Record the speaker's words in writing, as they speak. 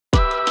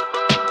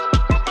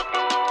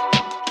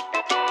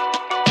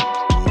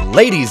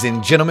Ladies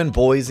and gentlemen,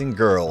 boys and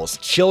girls,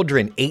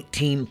 children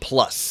 18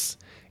 plus,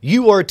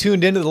 you are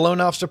tuned into the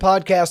Loan Officer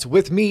Podcast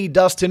with me,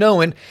 Dustin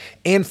Owen,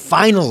 and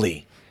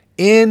finally,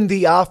 in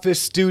the office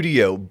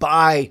studio,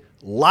 by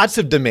lots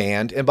of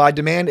demand, and by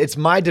demand, it's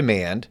my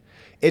demand,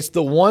 it's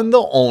the one,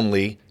 the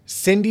only,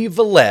 Cindy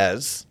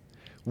Velez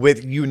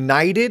with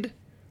United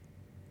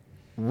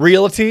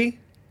Realty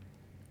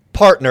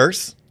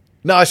Partners.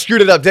 No, I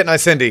screwed it up, didn't I,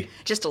 Cindy?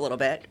 Just a little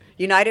bit.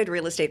 United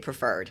Real Estate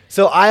Preferred.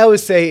 So I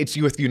always say it's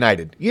you with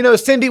United. You know,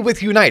 Cindy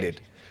with United.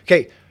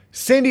 Okay,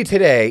 Cindy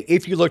today,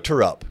 if you looked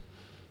her up,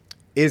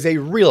 is a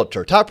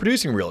realtor, top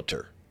producing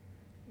realtor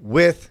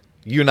with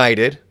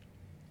United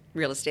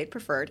Real Estate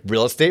Preferred.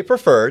 Real Estate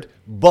Preferred.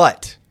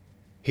 But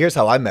here's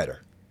how I met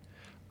her.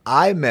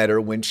 I met her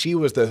when she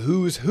was the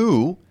who's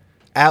who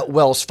at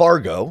Wells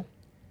Fargo,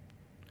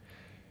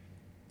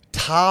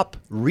 top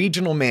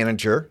regional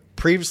manager,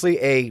 previously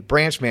a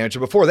branch manager.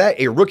 Before that,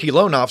 a rookie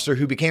loan officer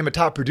who became a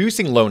top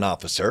producing loan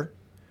officer.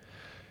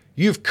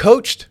 You've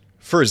coached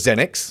for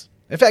Zenix.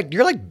 In fact,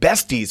 you're like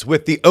besties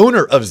with the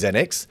owner of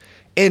Zenix.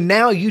 And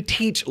now you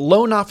teach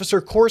loan officer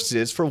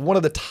courses for one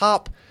of the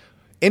top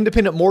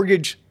independent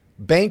mortgage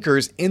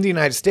bankers in the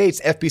United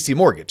States, FBC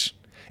Mortgage.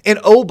 And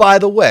oh, by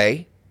the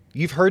way,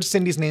 you've heard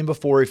Cindy's name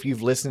before if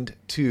you've listened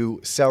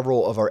to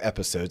several of our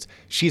episodes.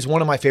 She's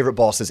one of my favorite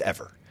bosses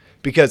ever,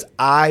 because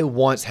I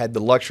once had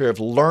the luxury of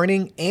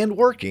learning and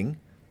working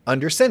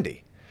under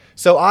Cindy.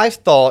 So I've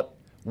thought,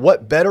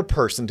 what better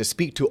person to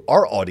speak to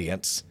our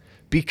audience,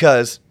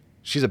 because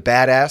she's a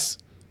badass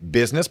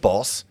business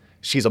boss.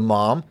 She's a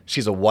mom.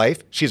 She's a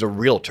wife. She's a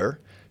realtor.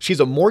 She's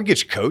a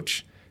mortgage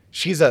coach.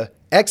 She's a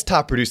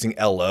ex-top producing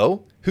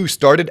LO who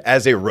started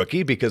as a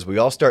rookie, because we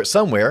all start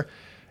somewhere,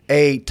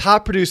 a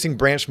top producing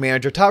branch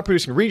manager, top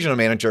producing regional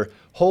manager.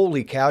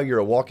 Holy cow, you're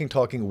a walking,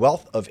 talking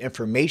wealth of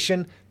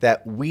information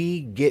that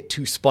we get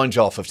to sponge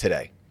off of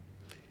today.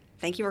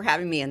 Thank you for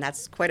having me, and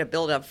that's quite a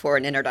build-up for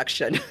an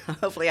introduction.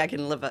 Hopefully I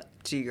can live up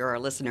to your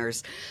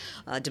listeners'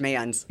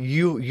 demands.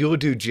 You'll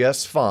do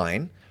just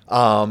fine,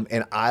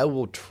 and I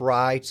will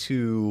try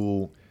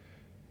to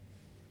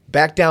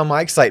back down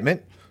my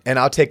excitement, and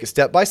I'll take it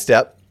step by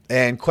step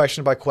and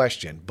question by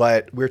question.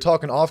 But we were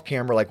talking off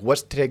camera, like,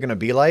 what's today going to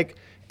be like?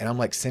 And I'm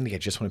like, Cindy, I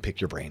just want to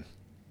pick your brain.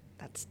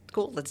 That's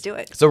cool. Let's do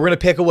it. So we're going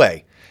to pick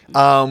away.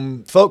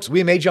 Folks,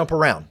 we may jump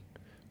around,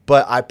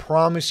 but I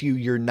promise you,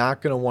 you're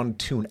not going to want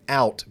to tune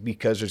out,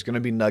 because there's going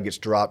to be nuggets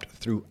dropped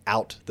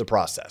throughout the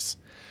process.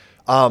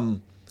 I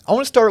want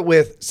to start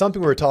with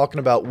something we were talking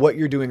about, what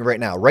you're doing right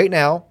now. Right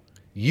now,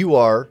 you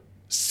are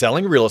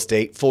selling real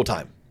estate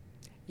full-time.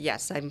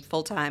 Yes, I'm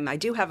full-time. I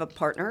do have a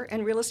partner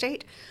in real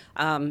estate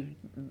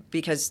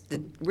because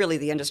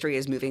the industry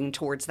is moving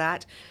towards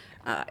that.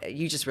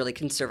 You just really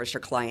can service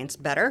your clients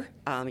better.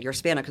 Your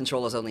span of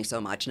control is only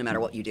so much, no matter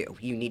what you do.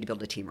 You need to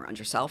build a team around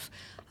yourself,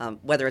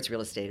 whether it's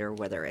real estate or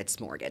whether it's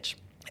mortgage.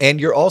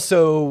 And you're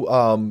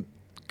also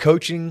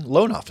coaching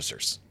loan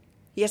officers.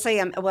 Yes, I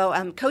am. Well,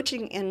 I'm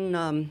coaching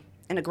in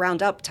a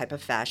ground-up type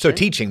of fashion. So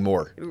teaching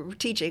more.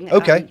 Teaching.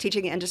 Okay.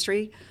 Teaching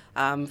industry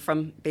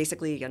from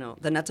basically,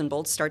 the nuts and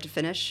bolts, start to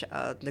finish,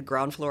 the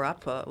ground floor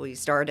up. We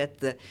start at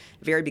the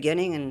very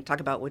beginning and talk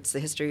about what's the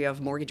history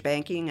of mortgage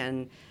banking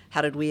and how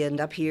did we end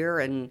up here,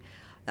 and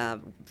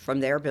from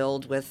there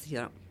build with,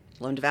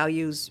 loan to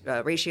values,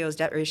 ratios,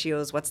 debt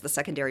ratios, what's the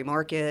secondary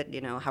market,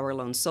 how are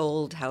loans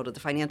sold, how do the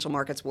financial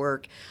markets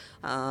work,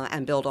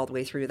 and build all the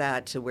way through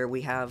that to where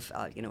we have,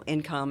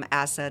 income,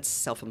 assets,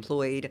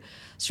 self-employed,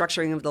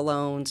 structuring of the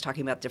loans,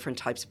 talking about different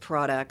types of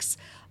products.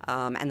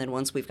 And then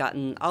once we've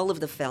gotten all of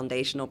the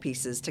foundational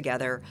pieces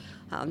together,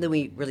 then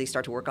we really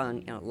start to work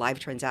on live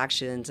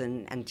transactions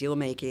and deal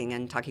making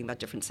and talking about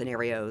different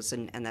scenarios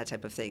and that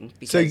type of thing.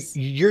 Because so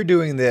you're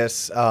doing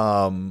this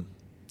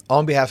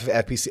on behalf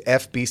of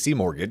FBC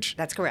Mortgage.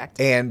 That's correct.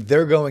 And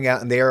they're going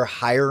out and they are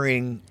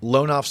hiring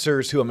loan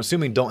officers who I'm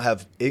assuming don't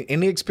have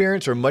any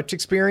experience or much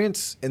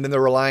experience, and then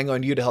they're relying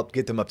on you to help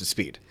get them up to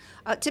speed.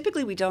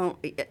 Typically, we don't.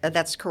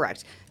 That's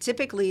correct.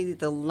 Typically,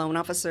 the loan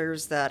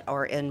officers that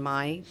are in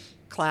my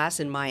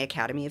class, in my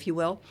academy, if you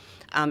will,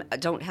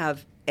 don't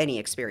have any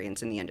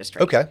experience in the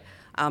industry. Okay.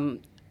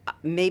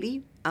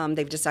 Maybe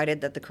they've decided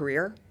that the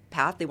career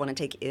path they want to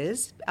take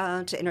is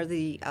to enter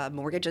the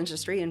mortgage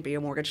industry and be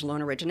a mortgage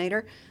loan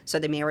originator. So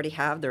they may already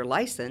have their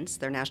license,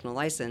 their national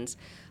license.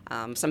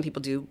 Some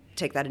people do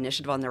take that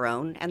initiative on their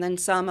own. And then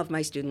some of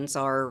my students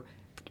are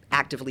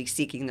actively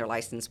seeking their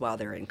license while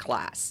they're in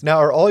class. Now,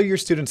 are all your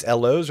students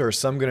LOs, or are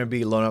some going to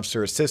be loan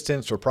officer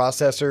assistants or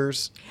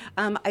processors?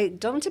 I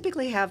don't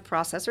typically have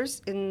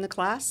processors in the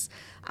class.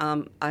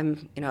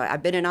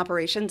 I've been in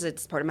operations.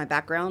 It's part of my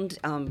background.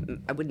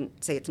 I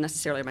wouldn't say it's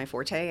necessarily my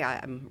forte.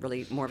 I'm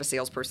really more of a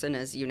salesperson,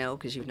 as you know,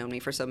 because you've known me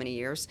for so many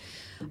years.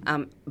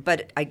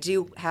 But I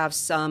do have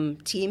some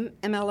team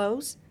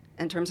MLOs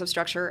in terms of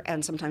structure,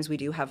 and sometimes we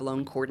do have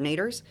loan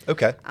coordinators.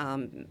 Okay.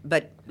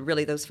 But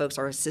really, those folks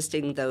are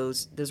assisting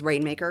those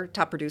rainmaker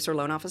top producer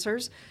loan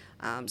officers.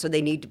 So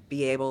they need to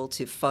be able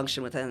to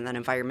function within that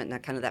environment and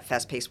that kind of that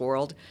fast-paced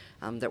world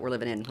that we're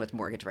living in with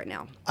mortgage right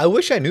now. I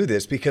wish I knew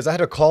this because I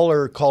had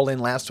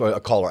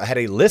I had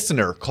a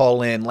listener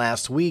call in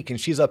last week,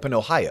 and she's up in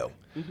Ohio.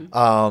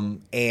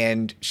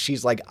 And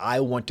she's like, I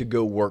want to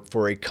go work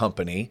for a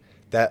company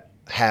that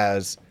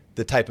has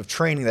the type of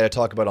training that I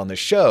talk about on the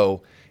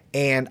show.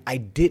 And I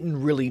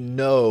didn't really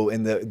know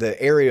in the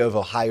area of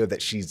Ohio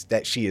that she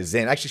is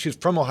in. Actually, she's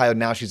from Ohio.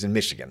 Now she's in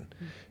Michigan.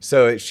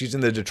 So she's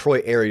in the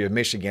Detroit area of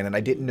Michigan. And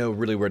I didn't know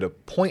really where to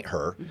point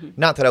her.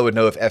 Not that I would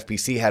know if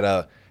FBC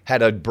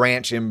had a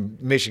branch in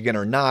Michigan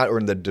or not, or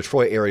in the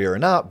Detroit area or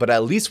not, but I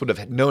at least would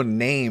have known the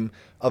name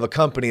of a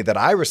company that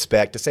I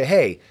respect to say,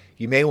 hey,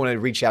 you may want to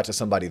reach out to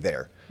somebody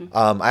there.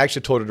 I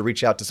actually told her to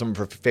reach out to some of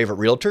her favorite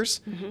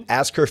realtors,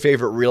 ask her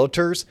favorite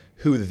realtors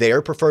who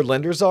their preferred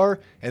lenders are,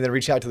 and then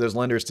reach out to those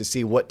lenders to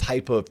see what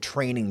type of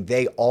training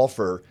they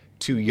offer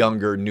to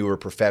younger, newer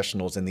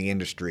professionals in the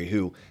industry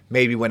who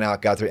maybe went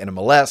out, got their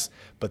NMLS,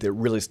 but they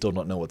really still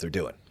don't know what they're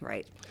doing.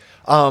 Right.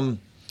 I want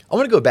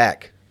to go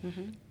back.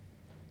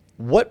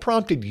 What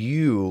prompted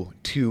you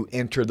to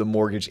enter the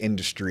mortgage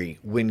industry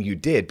when you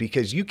did?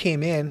 Because you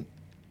came in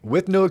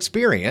with no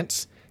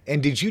experience.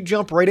 And did you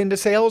jump right into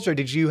sales, or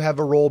did you have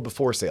a role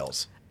before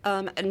sales?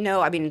 No,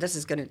 I mean, this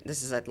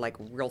is a like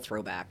real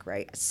throwback,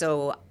 right?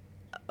 So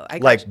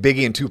like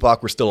Biggie and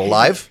Tupac were still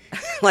alive?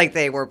 Like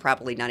they were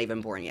probably not even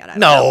born yet. I don't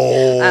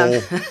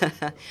know.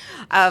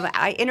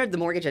 I entered the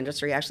mortgage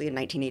industry actually in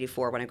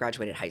 1984 when I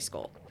graduated high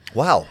school.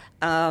 Wow.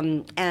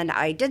 And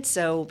I did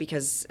so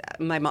because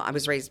my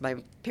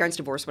parents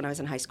divorced when I was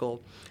in high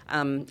school.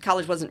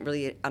 College wasn't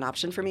really an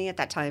option for me at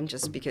that time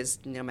just because,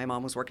 my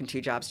mom was working 2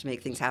 jobs to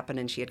make things happen,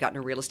 and she had gotten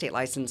a real estate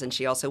license, and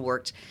she also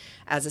worked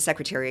as a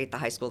secretary at the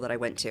high school that I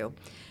went to.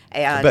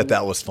 And I bet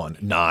that was fun.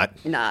 Not,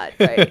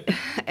 right.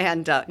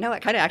 And no,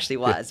 it kind of actually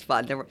was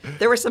fun.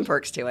 There were some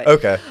perks to it.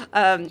 Okay.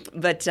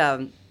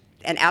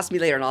 And ask me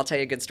later, and I'll tell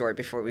you a good story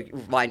before we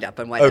wind up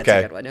on why that's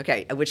a good one.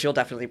 Okay, which you'll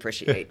definitely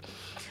appreciate.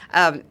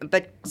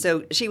 But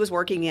so she was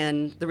working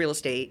in the real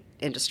estate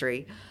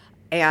industry.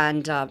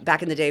 And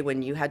back in the day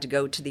when you had to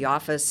go to the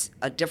office,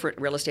 a different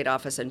real estate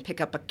office, and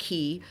pick up a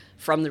key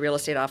from the real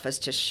estate office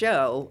to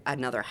show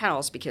another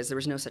house, because there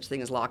was no such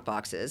thing as lock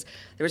boxes.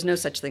 There was no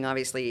such thing,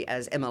 obviously,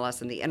 as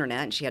MLS and the internet.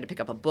 And she had to pick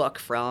up a book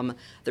from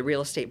the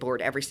real estate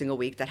board every single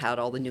week that had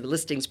all the new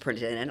listings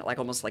printed in it, like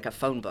almost like a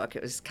phone book.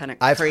 It was kind of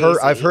crazy.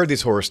 I've heard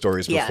these horror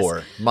stories before.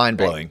 Yes. Mind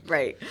blowing.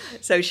 Right.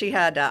 So she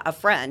had a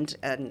friend,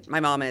 and my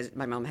mom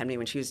had me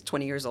when she was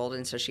 20 years old,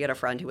 and so she had a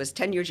friend who was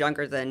 10 years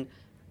younger than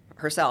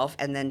herself,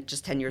 and then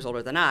just 10 years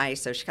older than I,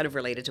 so she kind of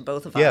related to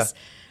both of us.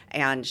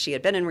 And she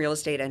had been in real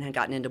estate and had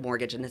gotten into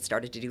mortgage and had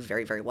started to do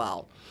very, very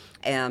well.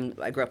 And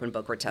I grew up in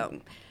Boca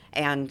Raton.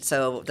 And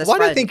so this Why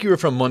do I think you were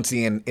from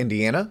Muncie,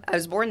 Indiana? I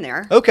was born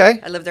there. Okay.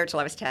 I lived there till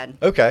I was 10.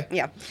 Okay.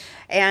 Yeah.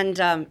 And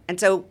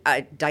so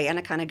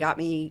Diana kind of got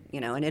me,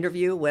 an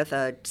interview with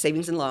a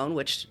savings and loan,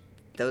 which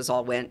those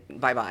all went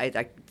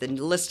bye-bye. The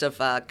list of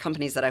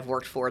companies that I've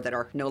worked for that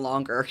are no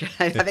longer,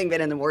 having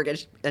been in the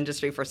mortgage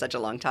industry for such a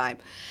long time.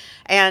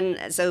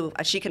 And so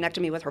she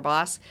connected me with her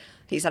boss.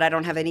 He said, I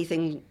don't have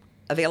anything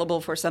available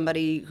for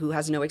somebody who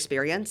has no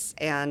experience.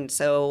 And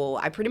so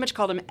I pretty much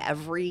called him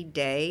every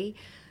day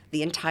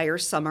the entire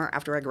summer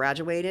after I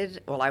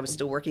graduated while I was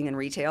still working in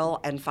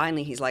retail. And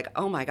finally, he's like,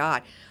 oh, my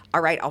God.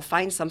 All right, I'll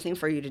find something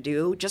for you to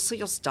do just so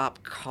you'll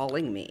stop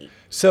calling me.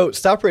 So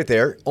stop right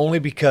there, only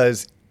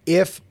because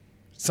if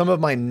some of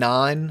my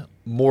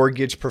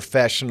non-mortgage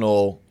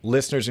professional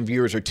listeners and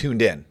viewers are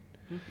tuned in,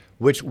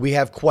 which we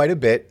have quite a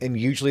bit, and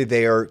usually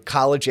they are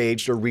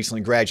college-aged or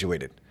recently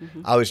graduated.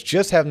 I was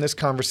just having this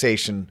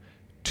conversation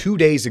 2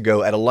 days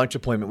ago at a lunch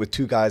appointment with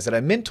 2 guys that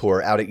I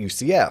mentor out at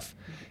UCF,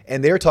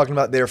 and they were talking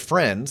about their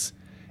friends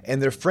and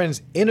their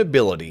friends'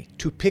 inability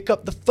to pick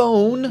up the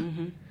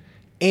phone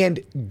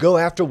and go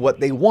after what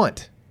they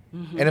want.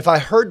 And if I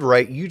heard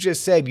right, you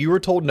just said you were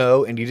told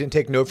no, and you didn't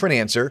take no for an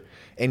answer,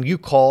 and you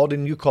called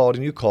and you called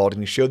and you called,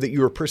 and you showed that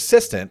you were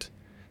persistent,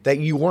 that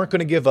you weren't going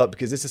to give up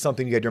because this is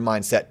something you had your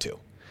mind set to.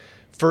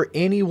 For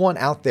anyone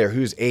out there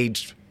who's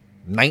aged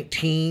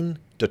 19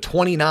 to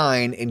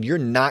 29 and you're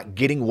not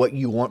getting what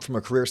you want from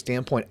a career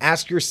standpoint,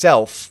 ask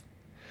yourself,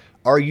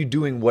 are you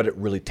doing what it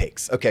really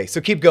takes? Okay,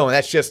 so keep going.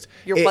 That's just...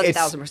 You're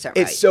 1,000% right.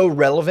 It's so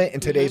relevant in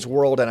today's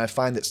world, and I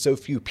find that so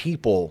few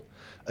people,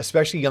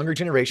 especially younger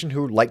generation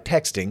who like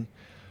texting,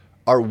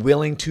 are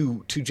willing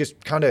to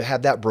just kind of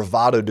have that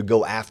bravado to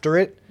go after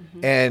it.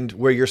 And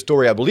where your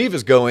story, I believe,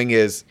 is going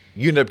is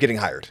you ended up getting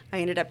hired. I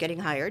ended up getting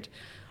hired.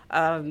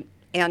 And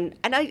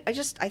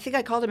I think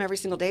I called him every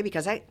single day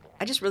because I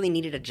just really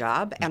needed a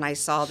job, and I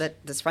saw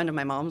that this friend of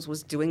my mom's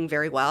was doing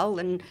very well,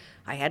 and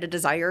I had a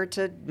desire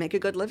to make a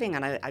good living,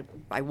 and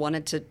I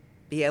wanted to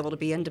be able to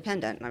be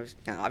independent. And I was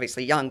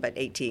obviously young, but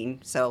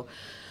 18, so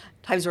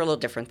times were a little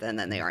different then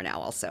than they are now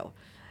also.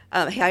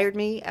 He hired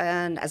me,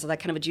 and as like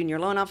kind of a junior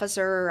loan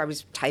officer, I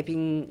was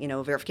typing,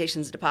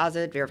 verifications of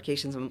deposit,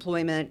 verifications of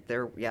employment.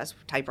 Yes,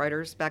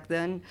 typewriters back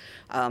then.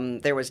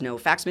 There was no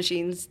fax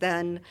machines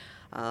then.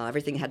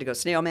 Everything had to go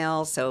snail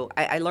mail. So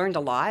I learned a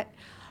lot.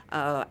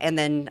 And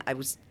then I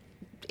was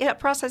in a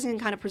processing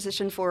kind of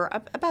position for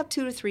about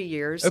 2 to 3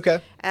 years.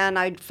 Okay. And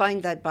I'd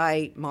find that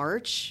by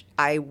March,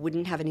 I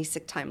wouldn't have any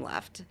sick time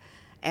left.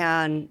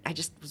 And I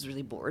just was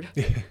really bored.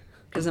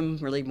 Because I'm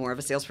really more of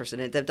a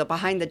salesperson. The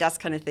behind the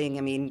desk kind of thing,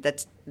 I mean,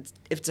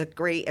 if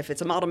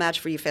it's a model match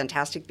for you,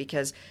 fantastic,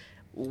 because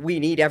we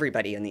need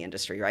everybody in the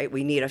industry, right?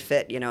 We need a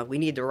fit, we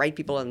need the right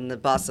people in the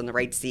bus and the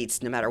right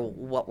seats no matter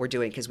what we're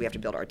doing, because we have to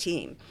build our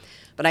team.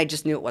 But I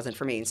just knew it wasn't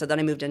for me. And so then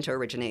I moved into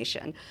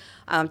origination.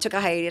 Took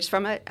a hiatus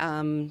from it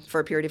for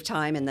a period of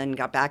time, and then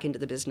got back into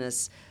the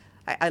business.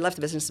 I left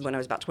the business when I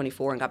was about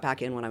 24 and got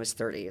back in when I was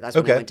 30. That's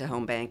when I went to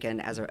home bank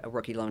and as a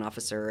rookie loan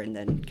officer, and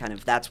then kind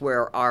of that's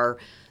where our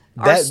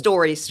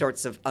story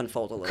starts to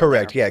unfold a little.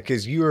 Correct, there. yeah,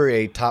 because you were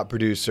a top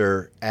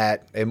producer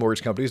at a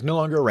mortgage company who's no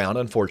longer around,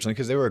 unfortunately,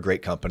 because they were a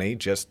great company,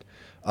 just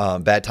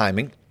bad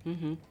timing.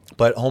 Mm-hmm.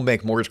 But Home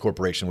Bank Mortgage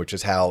Corporation, which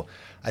is how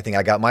I think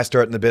I got my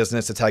start in the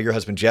business. It's how your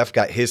husband Jeff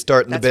got his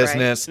start in the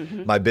business. Right.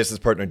 Mm-hmm. My business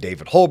partner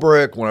David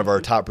Holbrook, one of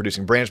our top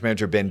producing branch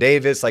manager Ben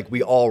Davis, like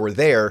we all were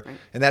there, right.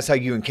 And that's how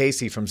you and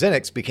Casey from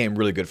Zenix became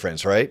really good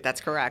friends, right?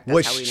 That's correct.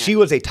 That's how we met. She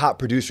was a top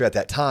producer at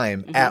that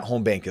time at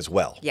Home Bank as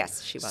well.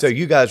 Yes, she was. So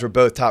you guys were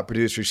both top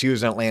producers. She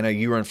was in Atlanta,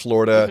 you were in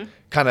Florida.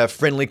 Kind of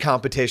friendly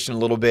competition a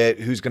little bit.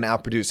 Who's going to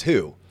outproduce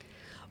who?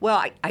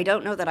 Well, I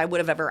don't know that I would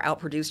have ever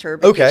outproduced her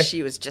because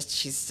she's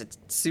a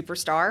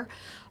superstar.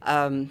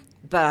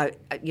 But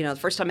the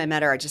first time I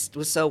met her, I just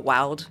was so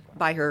wowed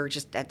by her,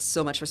 just had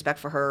so much respect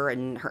for her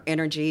and her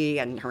energy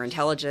and her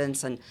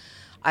intelligence. And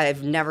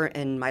I've never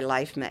in my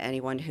life met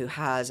anyone who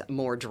has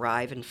more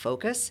drive and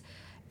focus.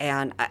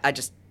 And that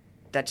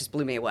just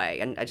blew me away.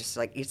 And I just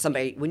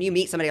when you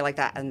meet somebody like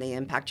that and they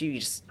impact you, you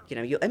just,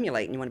 you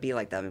emulate and you want to be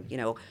like them.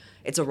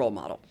 It's a role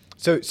model.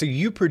 So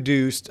you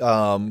produced,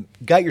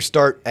 got your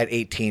start at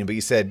 18, but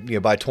you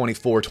said, by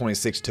 24,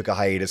 26, took a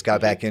hiatus,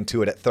 got back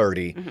into it at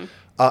 30.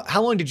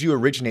 How long did you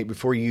originate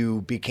before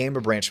you became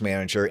a branch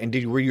manager? And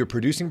were you a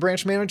producing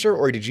branch manager,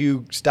 or did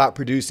you stop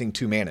producing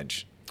to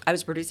manage? I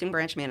was producing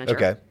branch manager.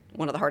 Okay.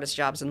 One of the hardest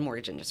jobs in the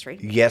mortgage industry.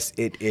 Yes,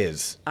 it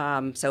is.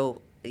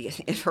 So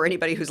for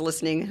anybody who's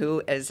listening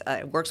who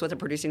works with a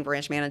producing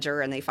branch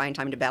manager and they find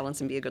time to balance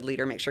and be a good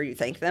leader, make sure you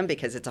thank them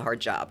because it's a hard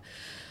job.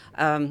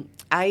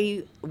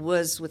 I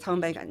was with Home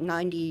Bank at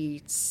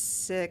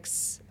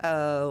 96.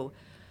 I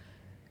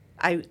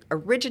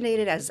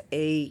originated as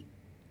a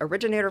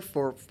originator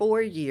for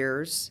 4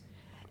 years.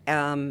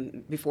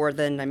 Before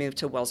then, I moved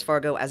to Wells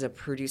Fargo as a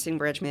producing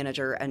branch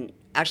manager and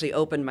actually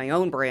opened my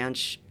own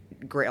branch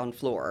ground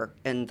floor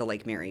in the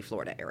Lake Mary,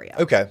 Florida area.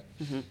 Okay.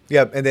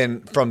 Yeah, and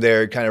then from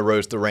there, kind of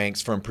rose the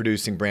ranks from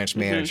producing branch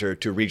manager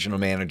to regional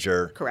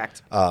manager.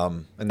 Correct.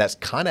 And that's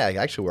kind of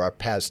actually where our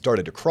paths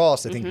started to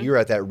cross. I think you're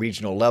at that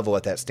regional level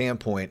at that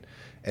standpoint.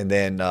 And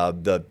then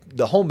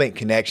the Home Bank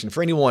connection,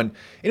 for anyone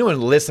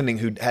listening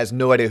who has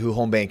no idea who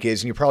Home Bank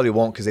is, and you probably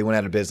won't because they went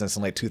out of business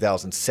in like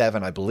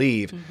 2007, I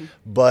believe.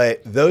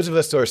 But those of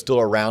us that are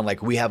still around,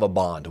 like we have a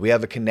bond. We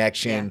have a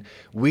connection.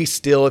 Yeah. We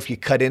still, if you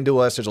cut into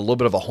us, there's a little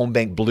bit of a Home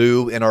Bank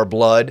blue in our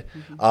blood.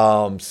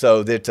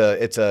 So that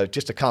it's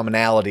just a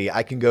commonality.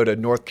 I can go to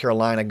North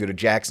Carolina, I can go to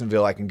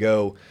Jacksonville, I can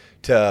go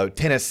to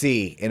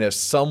Tennessee, and if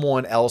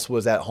someone else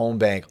was at Home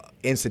Bank,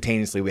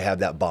 instantaneously we have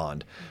that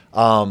bond.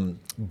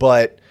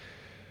 But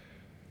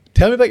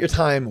tell me about your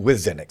time with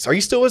Zenix. Are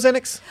you still with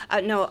Zenix?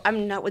 No,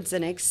 I'm not with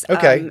Zenix.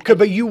 Okay,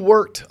 but you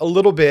worked a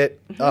little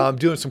bit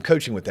doing some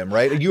coaching with them,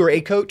 right? You were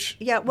a coach?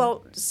 Yeah,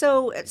 well,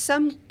 so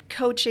some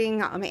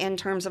coaching in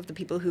terms of the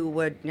people who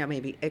would,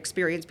 maybe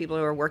experienced people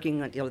who are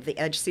working on, the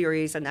Edge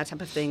series and that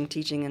type of thing,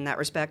 teaching in that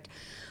respect.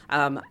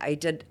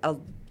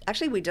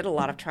 Actually, we did a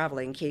lot of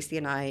traveling. Casey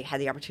and I had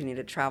the opportunity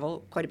to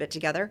travel quite a bit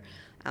together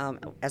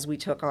as we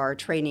took our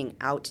training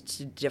out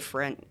to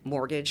different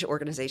mortgage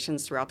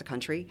organizations throughout the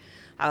country.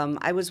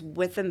 I was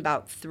with them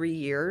about 3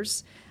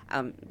 years.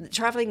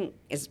 Traveling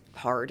is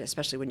hard,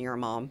 especially when you're a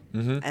mom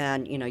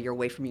and, you're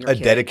away from your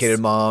kids. A dedicated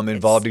mom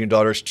involved in your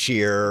daughter's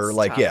cheer.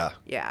 Tough.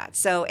 Yeah.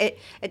 So it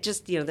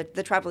just,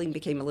 the traveling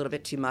became a little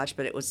bit too much,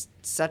 but it was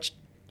such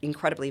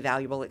incredibly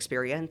valuable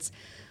experience.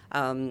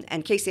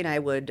 And Casey and I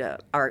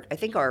I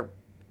think our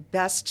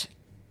best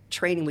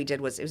training we did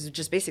was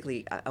just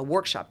basically a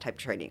workshop type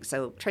training.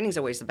 So training's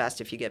always the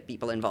best if you get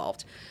people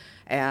involved.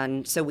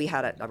 And so we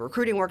had a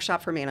recruiting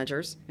workshop for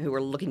managers who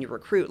were looking to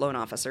recruit loan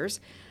officers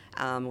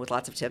with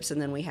lots of tips.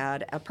 And then we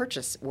had a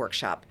purchase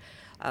workshop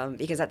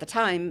because at the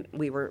time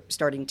we were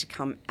starting to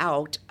come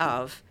out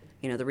of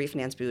the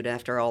refinance boom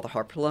after all the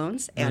HARP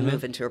loans and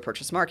move into a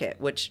purchase market,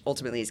 which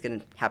ultimately is going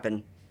to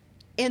happen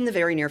in the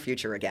very near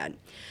future again.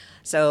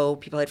 So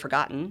people had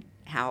forgotten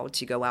how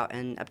to go out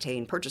and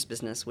obtain purchase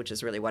business, which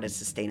is really what is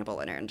sustainable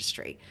in our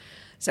industry.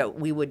 So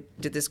we would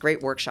do this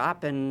great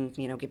workshop and,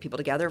 get people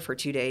together for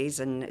 2 days,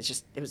 and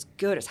it was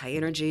good. It's high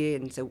energy,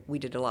 and so we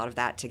did a lot of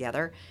that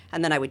together.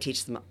 And then I would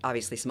teach them,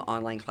 obviously, some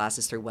online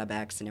classes through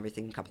WebEx and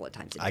everything a couple of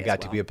times a day. I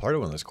got to be a part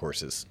of one of those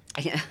courses.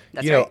 Yeah,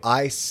 that's right.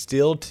 I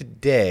still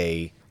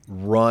today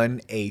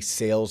run a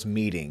sales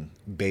meeting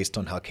based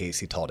on how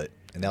Casey taught it.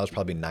 And that was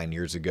probably 9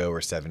 years ago or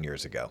 7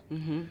 years ago.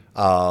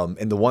 Mm-hmm.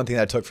 And the one thing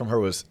that I took from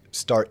her was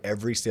start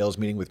every sales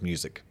meeting with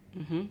music.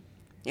 Mm-hmm.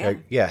 Yeah.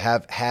 Yeah,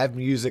 have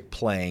music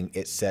playing.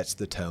 It sets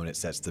the tone. It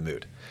sets the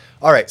mood.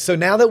 All right, so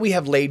now that we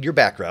have laid your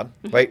background,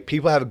 right,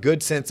 people have a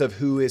good sense of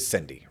who is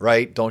Cindy,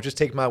 right? Don't just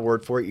take my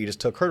word for it. You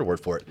just took her word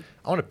for it.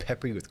 I want to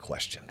pepper you with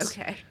questions.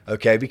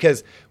 Okay,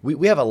 because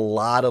we have a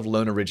lot of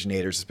loan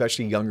originators,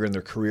 especially younger in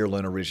their career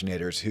loan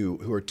originators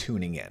who are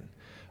tuning in.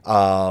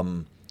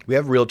 We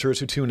have realtors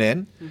who tune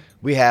in.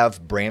 We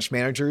have branch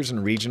managers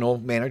and regional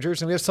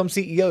managers, and we have some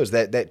CEOs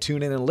that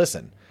tune in and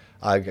listen.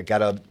 I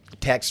got a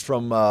text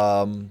from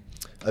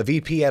a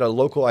VP at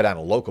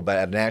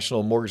a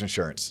national mortgage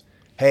insurance.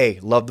 Hey,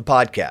 love the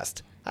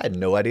podcast. I had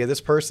no idea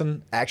this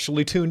person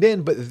actually tuned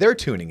in, but they're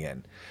tuning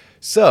in.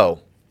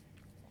 So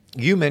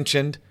you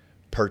mentioned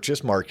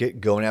purchase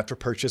market, going after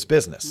purchase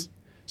business.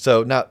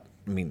 So top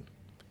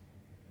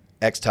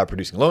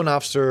producing loan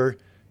officer,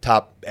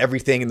 top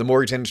everything in the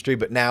mortgage industry,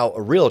 but now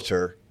a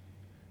realtor.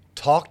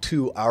 Talk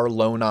to our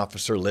loan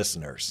officer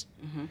listeners.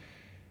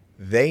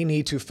 They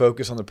need to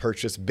focus on the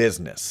purchase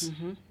business.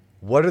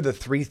 What are the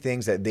 3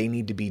 things that they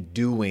need to be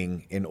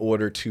doing in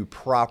order to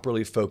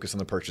properly focus on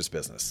the purchase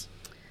business?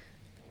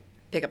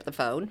 Pick up the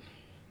phone.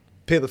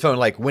 Pick up the phone,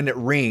 like when it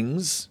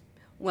rings,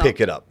 pick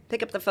it up.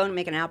 Pick up the phone and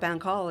make an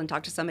outbound call and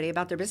talk to somebody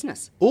about their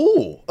business.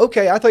 Ooh,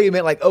 okay. I thought you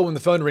meant when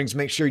the phone rings,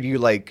 make sure you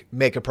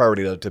make a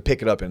priority to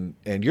pick it up. And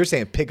you're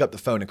saying pick up the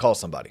phone and call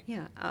somebody.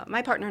 Yeah.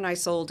 My partner and I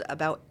sold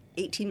about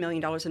 $18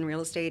 million in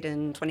real estate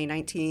in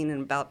 2019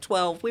 and about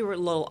 12. We were a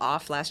little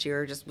off last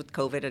year just with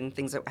COVID and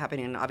things that were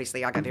happening. And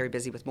obviously I got very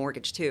busy with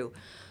mortgage too,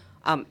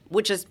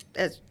 which is,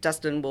 as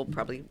Dustin will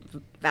probably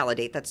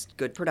validate, that's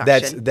good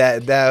production.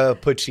 That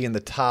puts you in the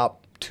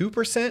top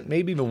 2%,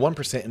 maybe even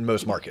 1% in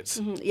most markets.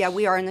 Yeah,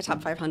 we are in the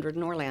top 500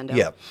 in Orlando.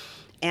 Yeah.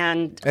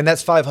 And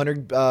that's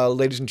 500,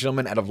 ladies and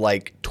gentlemen, out of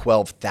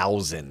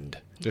 12,000.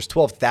 There's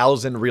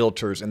 12,000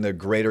 realtors in the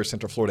greater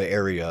Central Florida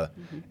area,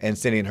 and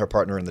Cindy and her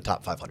partner in the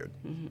top 500.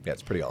 Yeah,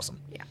 it's pretty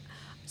awesome. Yeah.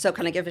 So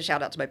can I give a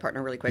shout out to my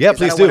partner really quick? Yeah,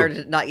 please do. I don't want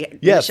her to not yet.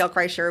 Yes. Michelle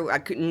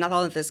Kreischer, not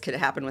all of this could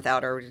happen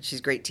without her. She's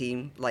a great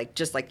team,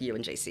 just like you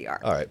and JC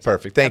are. All right,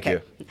 perfect. Thank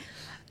you.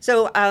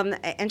 So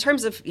in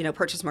terms of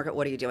purchase market,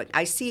 what are you doing?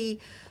 I see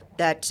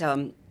that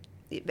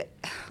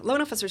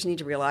loan officers need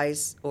to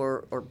realize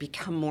or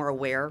become more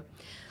aware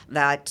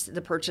that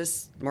the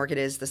purchase market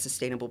is the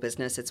sustainable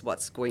business. It's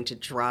what's going to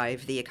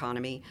drive the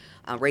economy.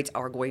 Rates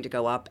are going to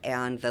go up,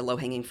 and the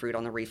low-hanging fruit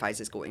on the refis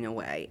is going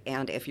away.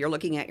 And if you're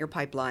looking at your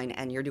pipeline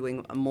and you're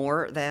doing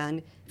more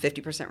than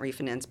 50%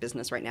 refinance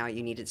business right now,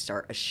 you need to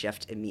start a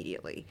shift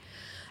immediately.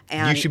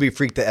 And you should be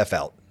freaked the F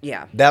out.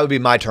 Yeah. That would be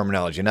my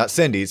terminology, not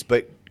Cindy's,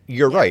 but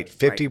you're right.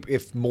 50. Right.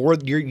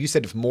 You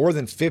said if more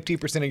than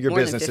 50% of your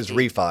business is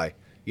refi,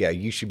 yeah,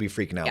 you should be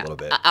freaking out a little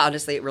bit.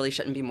 Honestly, it really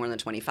shouldn't be more than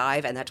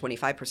 25, and that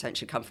 25%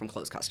 should come from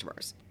closed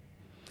customers.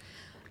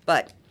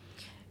 But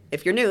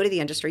if you're new to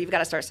the industry, you've got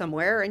to start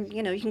somewhere, and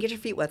you can get your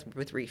feet wet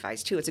with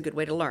refis too. It's a good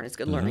way to learn. It's a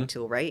good learning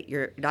tool, right?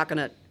 You're not going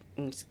to,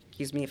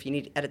 excuse me if you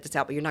need to edit this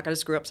out, but you're not going to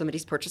screw up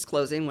somebody's purchase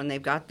closing when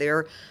they've got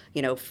their,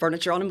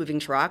 furniture on a moving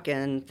truck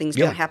and things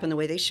don't happen the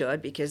way they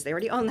should because they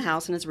already own the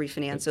house and it's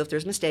refinanced. So if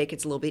there's a mistake,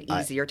 it's a little bit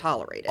easier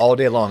tolerated. All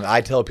day long,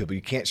 I tell people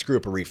you can't screw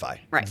up a refi.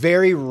 Right.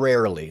 Very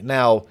rarely.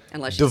 Now,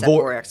 unless you set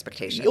poor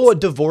expectations. Or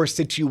divorce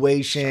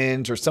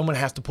situations, or someone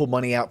has to pull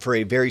money out for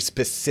a very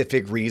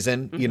specific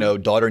reason.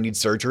 Daughter needs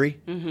surgery.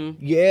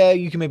 Yeah,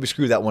 you can maybe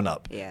screw that one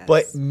up. Yes.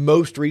 But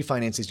most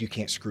refinances you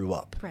can't screw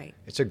up. Right.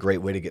 It's a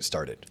great way to get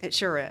started. It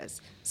sure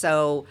is.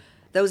 So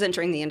those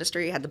entering the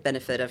industry had the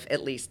benefit of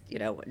at least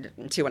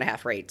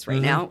 2.5 rates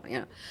right now.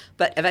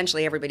 But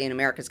eventually everybody in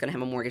America is going to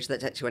have a mortgage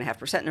that's at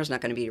 2.5%, and there's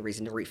not going to be a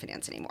reason to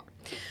refinance anymore.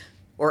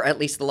 Or at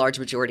least the large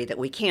majority that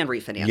we can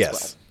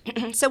refinance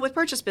will. So with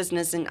purchase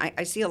business, and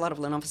I see a lot of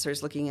loan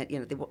officers looking at,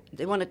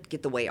 they want to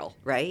get the whale,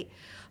 right?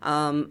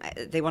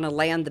 They want to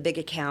land the big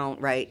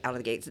account right out of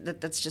the gates.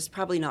 That's just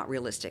probably not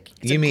realistic.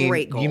 It's a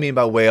great goal. You mean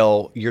by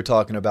whale, you're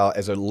talking about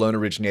as a loan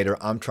originator,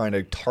 I'm trying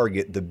to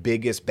target the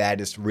biggest,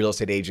 baddest real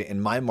estate agent in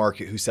my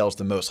market who sells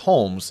the most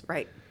homes.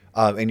 Right.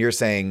 And you're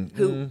saying...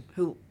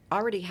 Who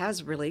already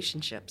has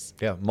relationships.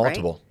 Yeah,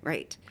 multiple.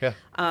 Right. Yeah.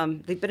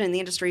 They've been in the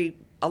industry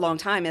a long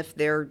time if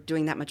they're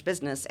doing that much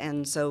business,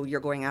 and so you're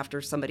going after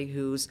somebody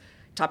who's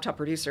top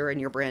producer and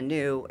you're brand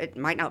new. It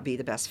might not be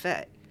the best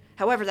fit.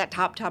 However, that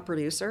top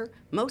producer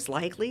most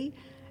likely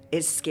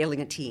is scaling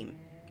a team,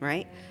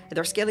 right? If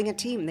they're scaling a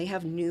team, they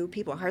have new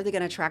people. How are they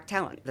going to attract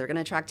talent? They're going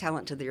to attract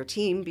talent to their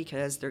team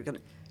because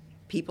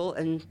people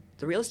in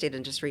the real estate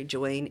industry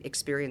join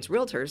experienced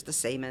realtors the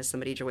same as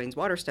somebody joins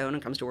Waterstone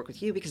and comes to work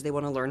with you because they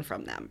want to learn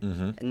from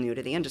them and new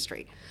to the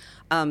industry.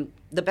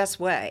 the best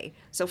way.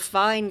 So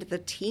find the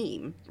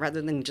team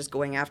rather than just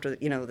going after,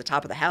 the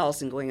top of the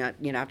house and going at,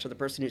 after the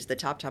person who's the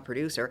top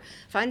producer.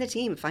 Find the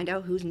team, find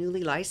out who's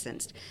newly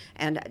licensed,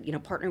 and,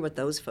 partner with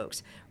those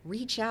folks.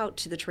 Reach out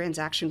to the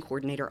transaction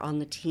coordinator on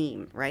the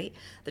team, right?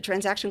 The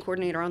transaction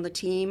coordinator on the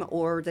team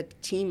or the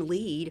team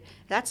lead,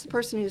 that's the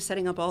person who's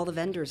setting up all the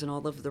vendors and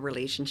all of the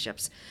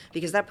relationships.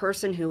 Because that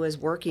person who is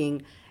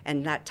working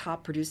and that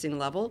top producing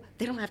level,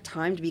 they don't have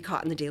time to be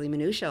caught in the daily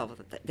minutia of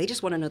it. They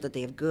just want to know that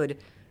they have good,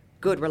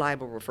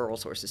 reliable referral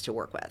sources to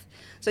work with.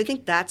 So I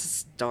think that's a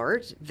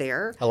start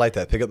there. I like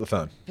that. Pick up the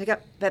phone. Pick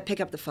up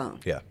the phone.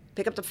 Yeah.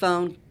 Pick up the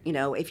phone.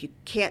 If you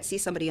can't see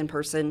somebody in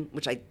person,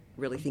 which I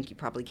really think you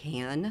probably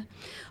can,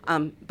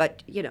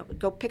 but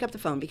go pick up the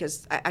phone,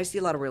 because I see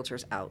a lot of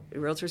realtors out.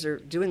 Realtors are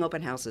doing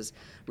open houses.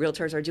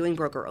 Realtors are doing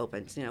broker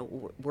opens.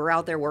 We're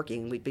out there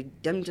working. We've been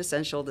deemed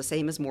essential, the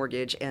same as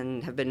mortgage,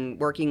 and have been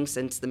working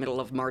since the middle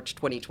of March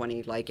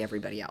 2020, like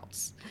everybody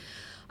else.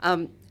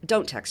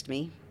 Don't text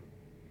me.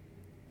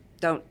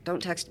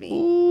 Don't text me.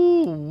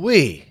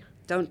 Ooh-wee.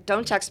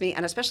 Don't text me,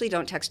 and especially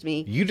don't text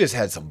me. You just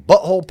had some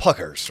butthole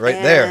puckers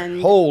right there.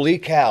 Holy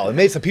cow. It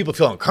made some people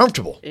feel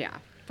uncomfortable. Yeah,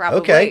 probably.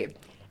 Okay.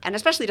 And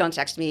especially don't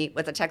text me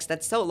with a text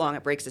that's so long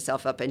it breaks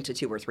itself up into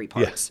 2 or 3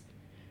 parts,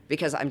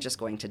 because I'm just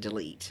going to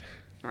delete,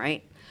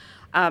 right?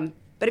 But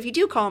if you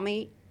do call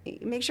me,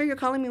 make sure you're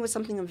calling me with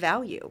something of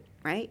value,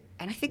 right?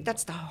 And I think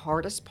that's the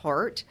hardest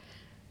part.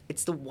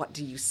 It's the what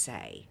do you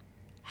say?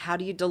 How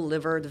do you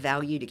deliver the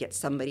value to get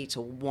somebody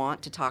to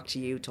want to talk to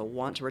you, to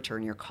want to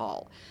return your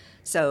call?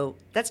 So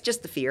that's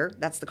just the fear.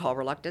 That's the call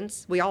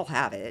reluctance. We all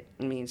have it.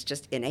 I mean, it's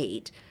just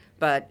innate.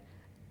 But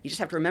you just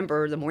have to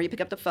remember, the more you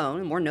pick up the phone,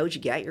 the more no's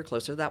you get, you're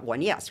closer to that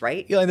one yes,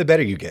 right? Yeah, and the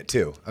better you get,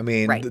 too. I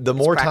mean, right. the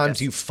more practice.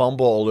 times you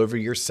fumble all over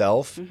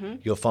yourself,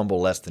 you'll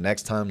fumble less the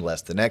next time.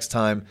 And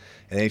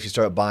then if you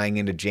start buying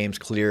into James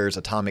Clear's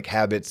Atomic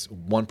Habits,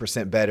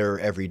 1% better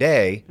every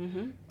day,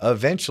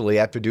 eventually,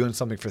 after doing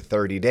something for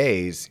 30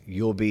 days,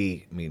 you'll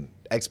be,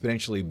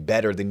 exponentially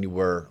better than you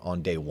were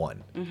on day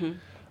one.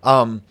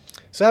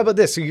 So how about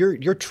this? So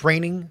you're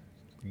training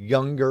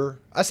younger.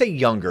 I say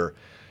younger.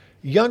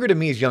 Younger to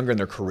me is younger in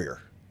their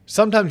career.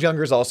 Sometimes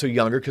younger is also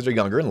younger because they're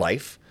younger in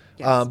life.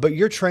 Yes. But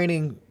you're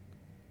training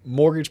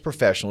mortgage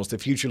professionals, the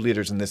future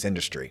leaders in this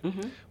industry.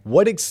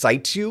 What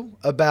excites you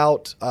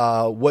about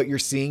what you're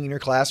seeing in your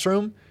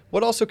classroom?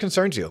 What also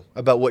concerns you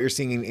about what you're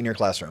seeing in your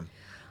classroom?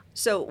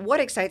 So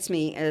what excites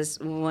me is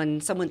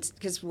when someone's,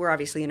 because we're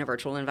obviously in a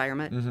virtual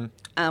environment,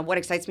 what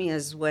excites me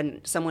is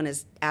when someone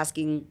is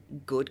asking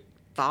good,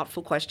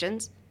 thoughtful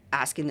questions,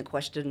 asking the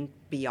question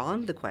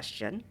beyond the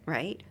question,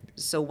 right?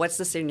 So what's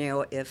the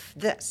scenario if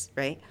this,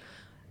 right?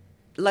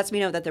 Lets me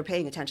know that they're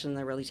paying attention and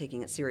they're really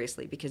taking it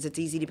seriously, because it's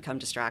easy to become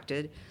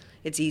distracted.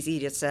 It's easy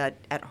to sit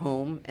at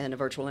home in a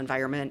virtual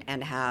environment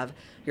and have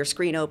your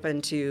screen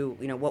open to,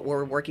 what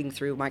we're working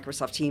through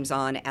Microsoft Teams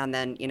on, and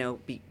then,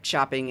 be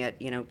shopping at,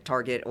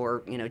 Target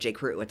or,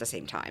 J.Crew at the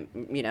same time.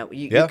 You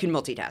can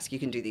multitask. You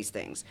can do these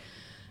things.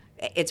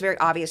 It's very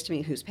obvious to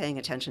me who's paying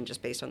attention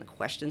just based on the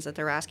questions that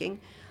they're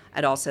asking.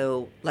 It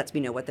also lets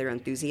me know what their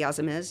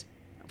enthusiasm is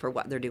for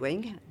what they're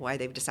doing, why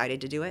they've decided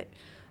to do it.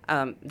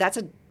 That's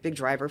a big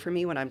driver for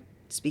me when I'm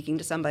speaking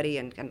to somebody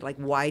and like,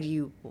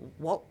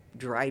 what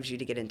drives you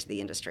to get into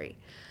the industry?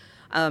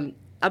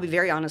 I'll be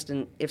very honest,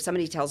 and if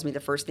somebody tells me the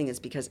first thing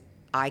is because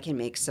I can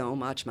make so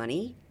much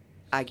money,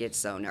 I get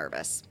so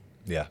nervous.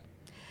 Yeah.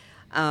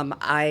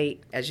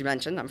 As you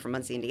mentioned, I'm from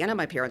Muncie, Indiana.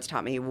 My parents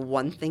taught me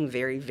one thing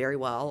very, very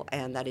well,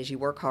 and that is you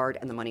work hard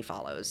and the money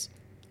follows.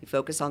 You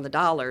focus on the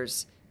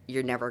dollars,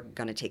 you're never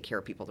going to take care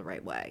of people the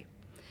right way.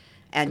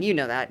 And you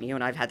know that. You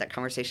and I have had that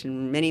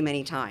conversation many,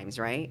 many times,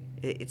 right?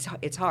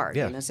 It's hard.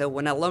 Yeah. So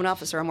when I'm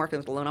working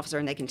with a loan officer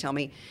and they can tell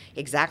me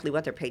exactly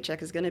what their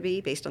paycheck is going to be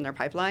based on their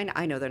pipeline,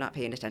 I know they're not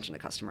paying attention to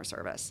customer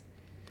service.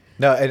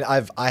 No, and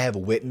I have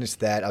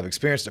witnessed that. I've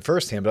experienced it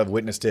firsthand, but I've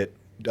witnessed it.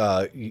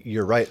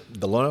 You're right.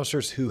 The loan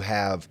officers who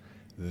have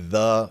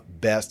the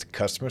best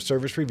customer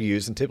service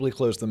reviews and typically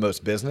close the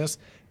most business,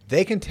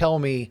 they can tell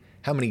me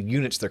how many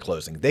units they're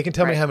closing. They can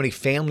tell me how many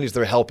families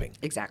they're helping.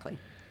 Exactly.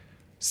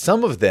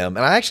 Some of them,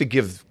 and I actually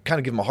give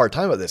them a hard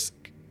time about this,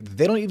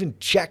 they don't even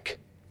check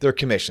their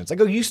commissions. I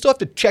go, you still have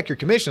to check your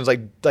commissions.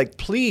 Like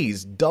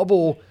please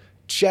double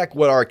check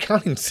what our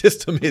accounting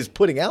system is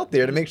putting out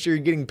there to make sure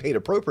you're getting paid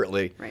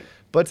appropriately. Right.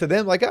 But to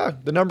them,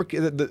 the number,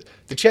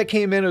 the check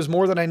came in, it was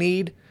more than I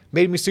need.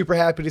 Made me super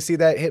happy to see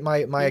that hit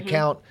my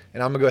account,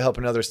 and I'm gonna go help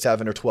another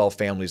 7 or 12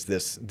 families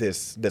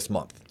this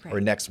month or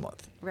next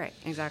month. Right,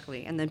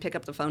 exactly. And then pick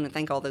up the phone and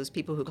thank all those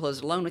people who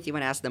closed a loan with you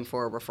and ask them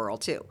for a referral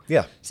too.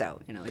 Yeah. So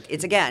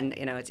it's again,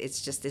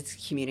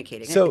 it's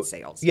communicating. So it's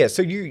sales. yeah,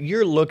 so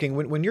you're looking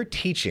when you're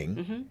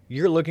teaching,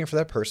 you're looking for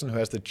that person who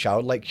has the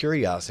childlike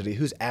curiosity,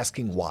 who's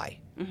asking why.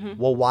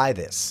 Well, why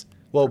this?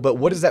 Well, but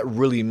what does that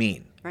really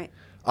mean? Right.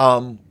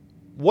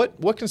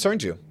 What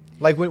concerns you?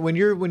 Like when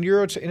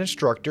you're an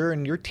instructor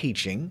and you're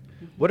teaching,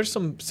 what are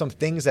some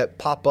things that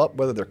pop up,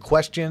 whether they're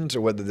questions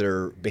or whether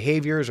they're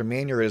behaviors or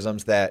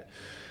mannerisms that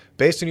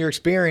based on your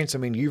experience, I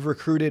mean, you've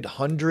recruited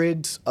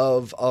hundreds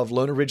of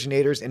loan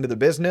originators into the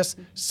business.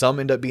 Some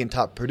end up being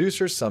top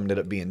producers. Some end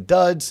up being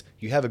duds.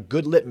 You have a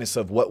good litmus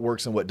of what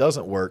works and what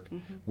doesn't work.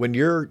 When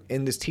you're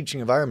in this teaching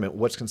environment,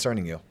 what's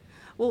concerning you?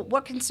 Well,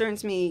 what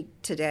concerns me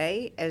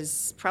today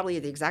is probably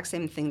the exact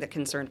same thing that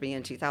concerned me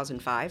in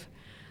 2005.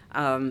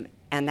 And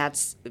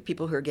that's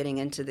people who are getting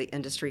into the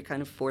industry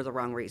kind of for the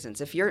wrong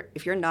reasons. If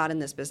you're not in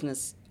this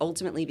business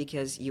ultimately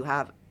because you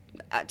have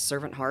a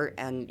servant heart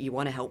and you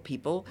want to help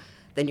people,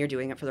 then you're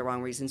doing it for the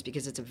wrong reasons,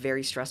 because it's a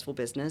very stressful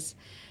business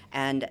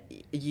and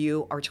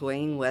you are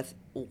toying with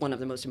one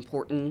of the most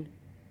important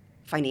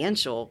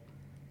financial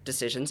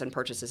decisions and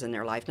purchases in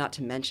their life, not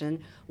to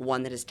mention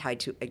one that is tied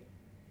to an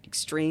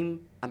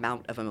extreme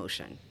amount of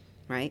emotion,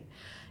 right?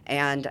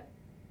 And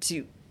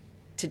to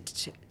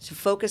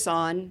focus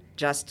on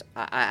just,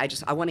 I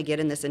want to get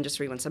in this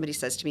industry. When somebody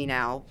says to me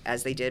now,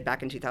 as they did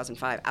back in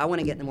 2005, I want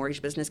to get in the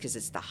mortgage business because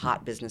it's the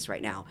hot business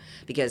right now,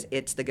 because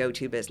it's the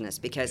go-to business,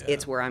 because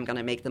it's where I'm going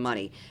to make the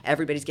money.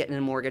 Everybody's getting in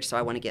a mortgage, so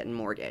I want to get in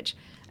mortgage.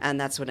 And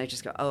that's when I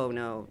just go, oh,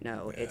 no,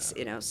 it's,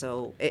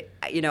 so,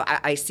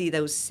 I see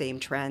those same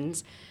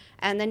trends.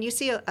 And then you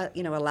see a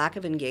lack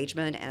of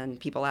engagement and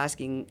people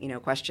asking,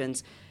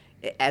 questions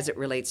as it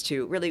relates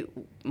to really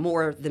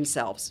more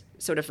themselves,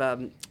 sort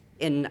of,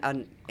 in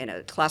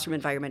a classroom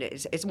environment,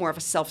 it's more of a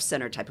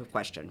self-centered type of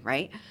question,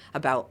 right?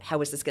 About how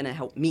is this going to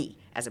help me,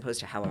 as opposed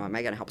to how am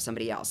I going to help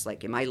somebody else?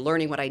 Like, am I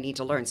learning what I need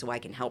to learn so I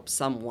can help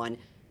someone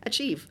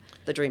achieve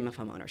the dream of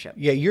homeownership?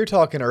 Yeah, you're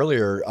talking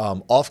earlier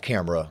off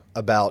camera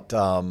about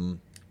the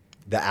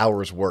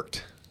hours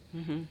worked.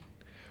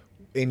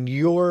 In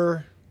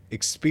your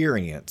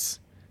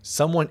experience,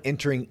 someone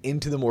entering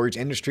into the mortgage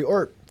industry,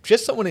 or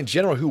just someone in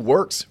general who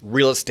works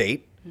real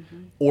estate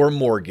or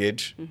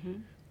mortgage,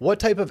 what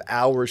type of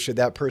hours should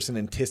that person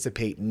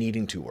anticipate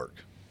needing to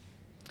work?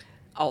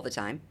 All the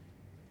time,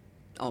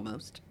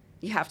 almost.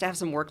 You have to have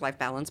some work-life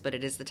balance, but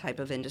it is the type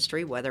of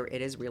industry, whether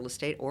it is real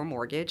estate or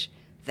mortgage,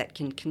 that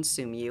can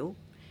consume you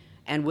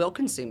and will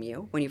consume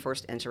you when you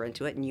first enter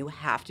into it. And you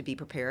have to be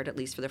prepared, at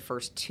least for the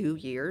first 2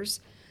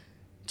 years,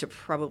 to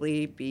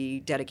probably be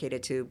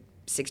dedicated to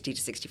 60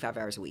 to 65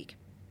 hours a week.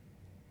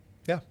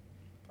 Yeah.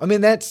 I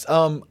mean, that's,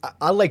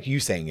 I like you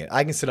saying it.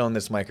 I can sit on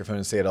this microphone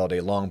and say it all day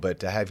long, but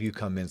to have you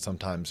come in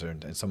sometimes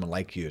and someone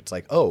like you, it's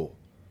like, oh,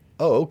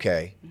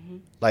 okay.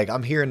 Like,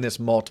 I'm hearing this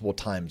multiple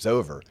times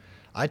over.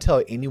 I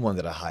tell anyone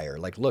that I hire,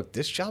 like, look,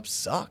 this job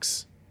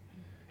sucks.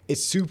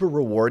 It's super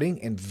rewarding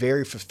and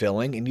very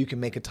fulfilling, and you can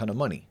make a ton of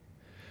money.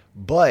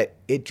 But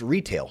it's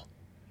retail.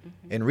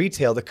 In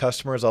retail, the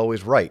customer is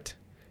always right.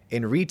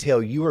 In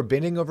retail, you are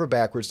bending over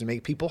backwards to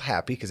make people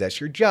happy because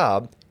that's your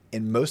job,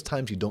 and most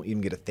times you don't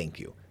even get a thank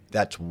you.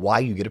 That's why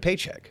you get a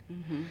paycheck.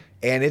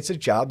 And it's a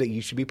job that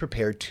you should be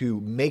prepared to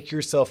make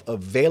yourself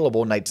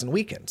available nights and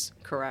weekends.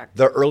 Correct.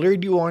 The earlier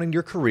you are in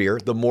your career,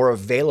 the more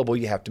available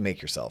you have to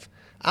make yourself.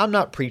 I'm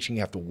not preaching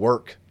you have to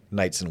work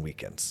nights and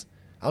weekends.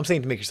 I'm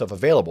saying to make yourself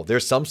available.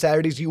 There's some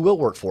Saturdays you will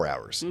work 4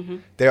 hours.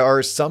 There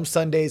are some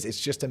Sundays it's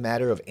just a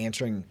matter of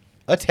answering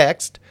a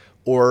text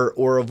or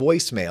a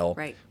voicemail,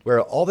 right,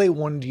 where all they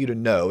wanted you to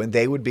know, and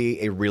they would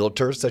be a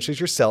realtor such as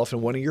yourself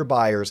and one of your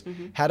buyers,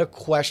 had a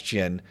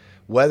question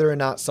whether or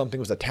not something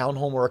was a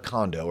townhome or a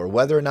condo, or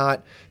whether or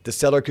not the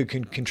seller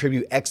could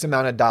contribute X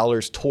amount of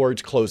dollars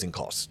towards closing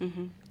costs.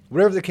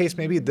 Whatever the case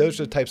may be, those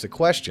are the types of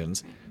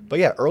questions. But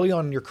yeah, early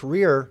on in your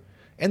career,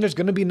 and there's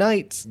going to be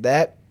nights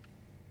that,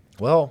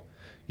 well,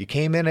 you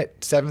came in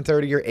at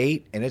 7:30 or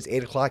 8 and it's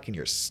 8 o'clock and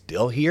you're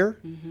still here.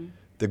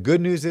 The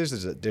good news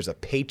is there's a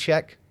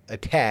paycheck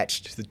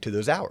attached to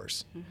those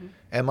hours.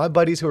 And my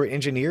buddies who are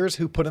engineers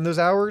who put in those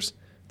hours,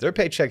 their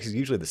paycheck is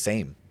usually the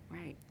same.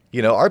 Right.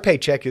 Our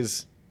paycheck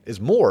is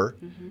more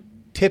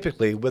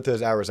typically with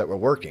those hours that we're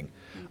working.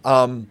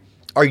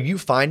 Are you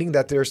finding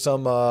that there's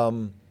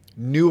some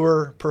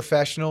newer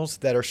professionals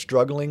that are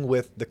struggling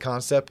with the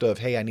concept of,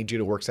 hey, I need you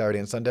to work Saturday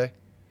and Sunday?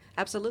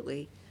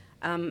 Absolutely.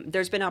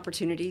 There's been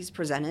opportunities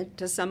presented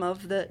to some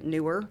of the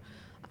newer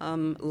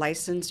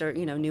licensed or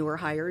newer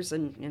hires,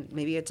 and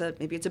maybe it's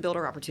a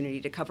builder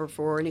opportunity to cover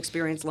for an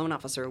experienced loan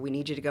officer. We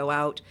need you to go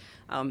out,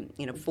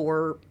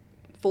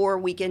 four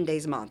weekend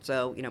days a month.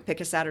 So pick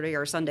a Saturday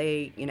or a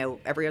Sunday.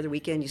 Every other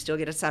weekend you still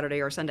get a Saturday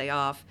or a Sunday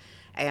off.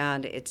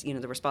 And it's,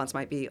 the response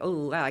might be,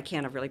 oh, I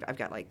can't, I've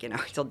got I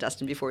told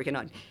Dustin before we came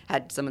on,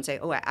 had someone say,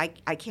 oh, I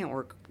can't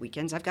work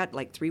weekends. I've got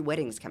 3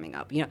 weddings coming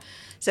up,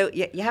 So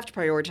you have to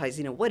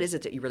prioritize, what is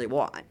it that you really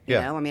want? You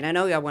know, I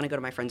know I want to go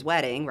to my friend's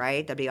wedding,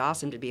 right? That'd be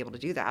awesome to be able to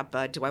do that.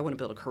 But do I want to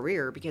build a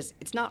career? Because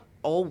it's not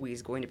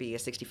always going to be a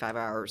 65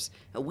 hours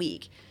a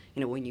week.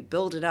 When you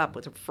build it up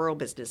with a referral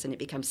business and it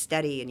becomes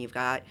steady and you've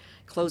got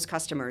closed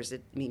customers,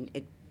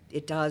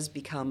 it does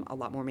become a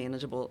lot more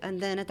manageable. And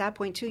then at that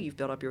point, too, you've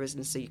built up your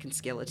business so you can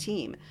scale a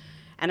team.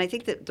 And I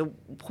think that the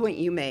point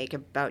you make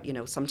about,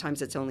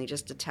 sometimes it's only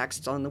just a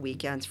text on the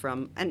weekends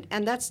and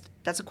that's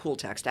a cool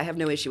text. I have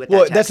no issue with that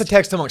Well, text. that's a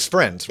text amongst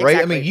friends, right?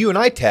 Exactly. I mean, you and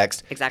I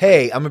text, Exactly.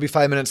 hey, I'm going to be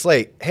 5 minutes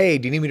late. Hey,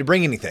 do you need me to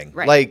bring anything?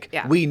 Right. Like,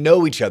 Yeah. we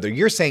know each other.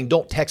 You're saying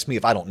don't text me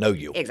if I don't know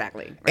you.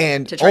 Exactly. Right.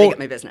 And to try to get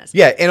my business.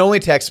 Yeah, and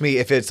only text me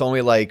if it's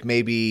only like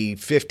maybe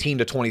 15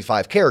 to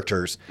 25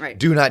 characters. Right.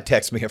 Do not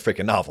text me a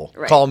freaking novel.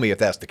 Right. Call me if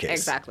that's the case.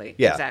 Exactly.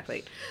 Yeah.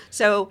 Exactly.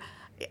 So,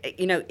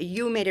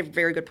 you made a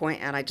very good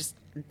point, and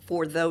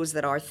for those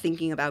that are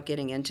thinking about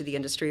getting into the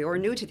industry or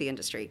new to the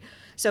industry.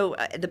 So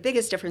the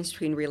biggest difference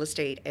between real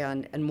estate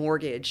and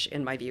mortgage,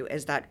 in my view,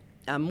 is that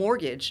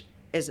mortgage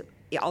is,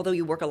 although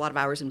you work a lot of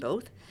hours in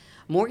both,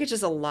 mortgage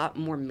is a lot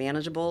more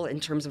manageable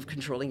in terms of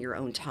controlling your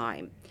own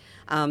time.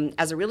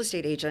 As a real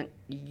estate agent,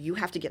 you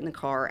have to get in the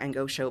car and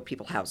go show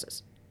people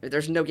houses.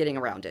 There's no getting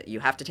around it.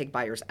 You have to take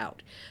buyers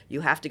out. You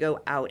have to go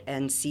out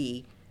and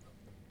see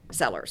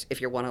sellers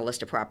if you want to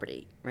list a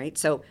property, right?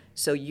 So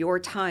your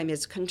time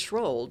is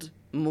controlled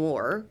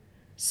more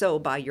so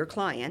by your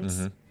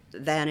clients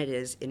than it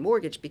is in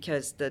mortgage,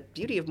 because the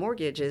beauty of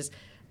mortgage is,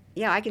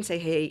 I can say,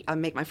 hey, I'll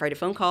make my Friday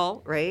phone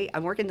call, right?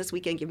 I'm working this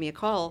weekend, give me a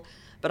call.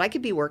 But I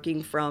could be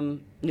working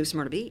from New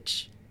Smyrna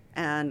Beach,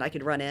 and I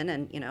could run in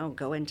and,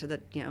 go into the,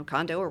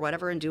 condo or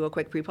whatever and do a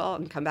quick pre-pull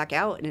and come back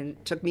out. And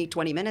it took me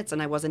 20 minutes,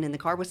 and I wasn't in the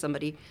car with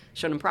somebody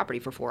showing them property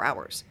for 4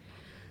 hours.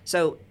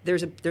 So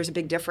there's a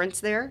big difference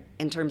there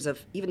in terms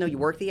of, even though you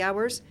work the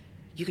hours,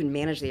 you can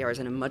manage the hours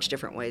in a much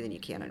different way than you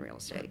can in real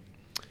estate.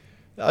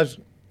 That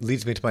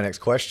leads me to my next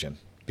question.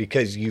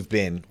 Because you've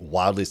been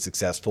wildly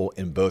successful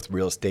in both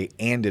real estate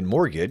and in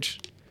mortgage,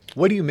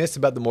 what do you miss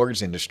about the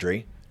mortgage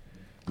industry?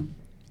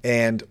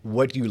 And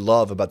what do you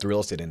love about the real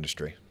estate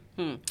industry?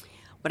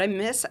 What I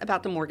miss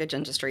about the mortgage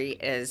industry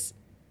is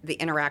the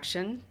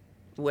interaction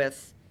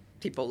with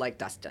people like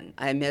Dustin.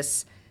 I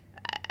miss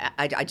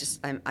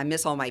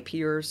all my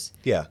peers.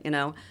 Yeah.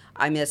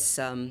 I miss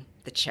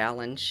the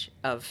challenge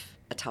of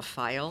a tough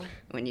file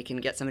when you can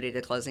get somebody to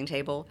the closing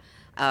table.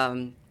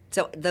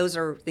 So those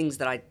are things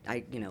that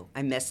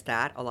I miss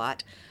that a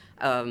lot.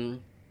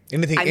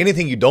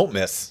 Anything you don't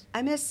miss?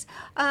 I miss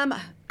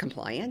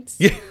compliance,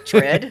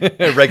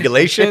 TRID.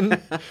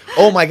 Regulation.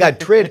 Oh my God,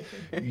 TRID.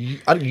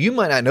 You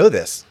might not know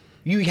this.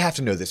 You have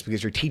to know this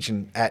because you're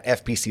teaching at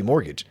FPC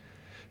Mortgage.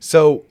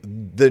 So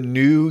the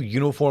new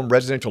Uniform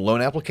Residential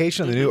Loan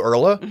Application, the new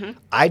IRLA,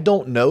 I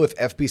don't know if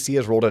FPC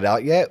has rolled it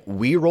out yet.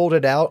 We rolled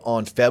it out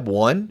on Feb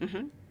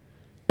 1.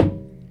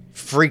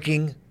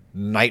 Freaking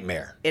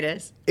nightmare. It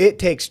is. It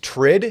takes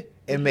TRID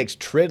and makes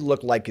TRID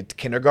look like it's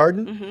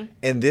kindergarten.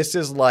 And this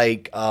is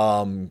like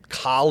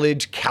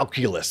college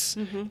calculus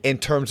in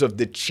terms of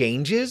the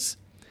changes.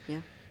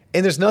 Yeah.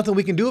 And there's nothing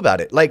we can do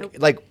about it.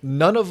 Like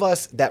none of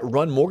us that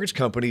run mortgage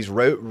companies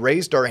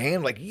raised our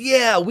hand like,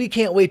 yeah, we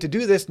can't wait to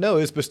do this. No,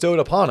 it's bestowed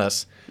upon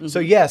us. So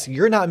yes,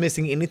 you're not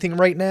missing anything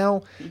right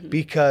now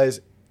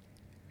because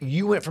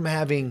you went from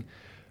having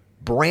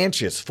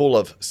branches full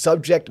of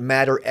subject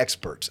matter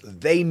experts.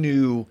 They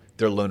knew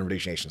their loan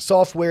origination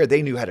software.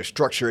 They knew how to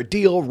structure a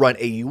deal, run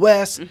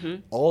AUS.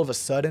 All of a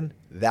sudden,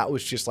 that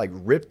was just like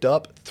ripped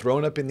up,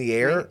 thrown up in the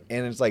air.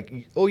 And it's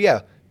like, oh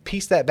yeah,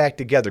 piece that back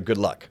together. Good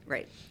luck.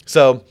 Right.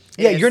 So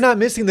yeah, you're not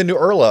missing the new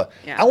IRLA.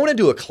 Yeah. I want to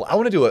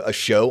do a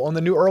show on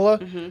the new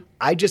IRLA.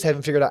 I just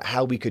haven't figured out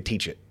how we could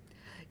teach it.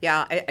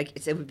 Yeah,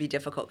 it would be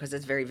difficult because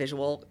it's very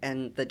visual,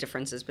 and the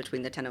differences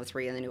between the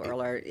 1003 and the new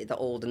IRLA, the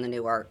old and the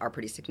new, are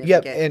pretty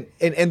significant.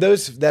 Yeah, and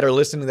those that are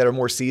listening that are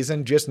more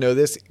seasoned, just know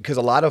this, because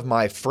a lot of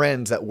my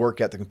friends that work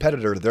at the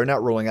competitor, they're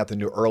not rolling out the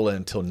new IRLA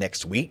until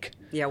next week.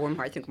 Yeah,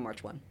 I think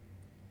March 1.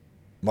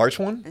 March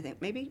 1? I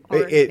think maybe.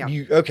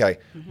 Okay.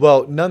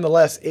 Well,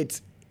 nonetheless,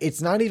 it's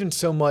not even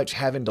so much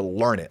having to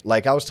learn it.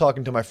 Like I was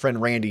talking to my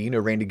friend Randy, you know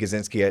Randy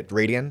Gazinski at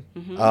Radian.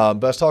 But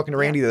I was talking to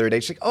Randy the other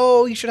day. She's like,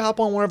 oh, you should hop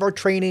on one of our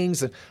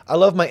trainings. And I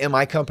love my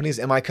MI companies.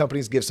 MI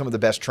companies give some of the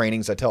best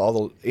trainings. I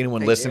tell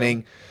anyone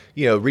listening,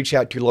 reach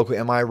out to your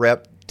local MI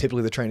rep.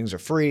 Typically the trainings are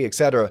free,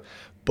 etc.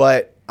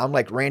 But I'm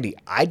like, Randy,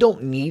 I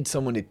don't need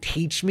someone to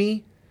teach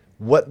me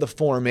what the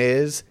form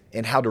is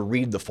and how to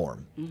read the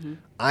form.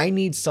 I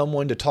need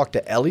someone to talk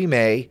to Ellie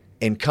Mae,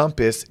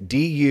 Encompass,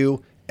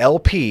 DU,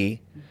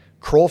 LP,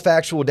 Kroll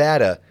Factual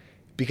Data,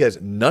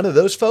 because none of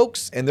those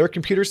folks and their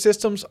computer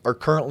systems are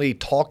currently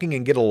talking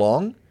and get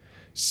along.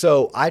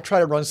 So I try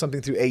to run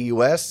something through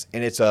AUS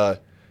and it's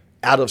a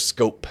out of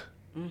scope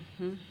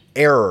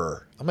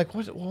error. I'm like,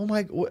 what? Oh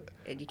my, what?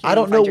 I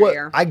don't know what.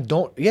 Error. I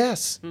don't.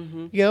 Yes.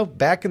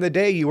 Back in the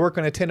day, you work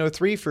on a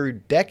 1003 for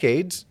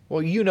decades.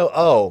 Well,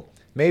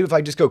 maybe if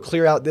I just go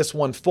clear out this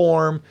one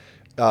form,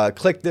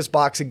 click this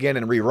box again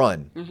and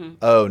rerun.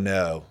 Oh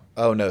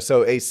no.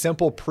 So a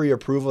simple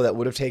pre-approval that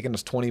would have taken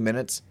us 20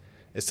 minutes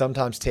is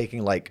sometimes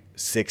taking like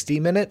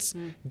 60 minutes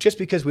just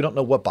because we don't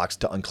know what box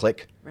to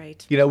unclick.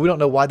 Right. We don't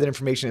know why that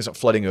information isn't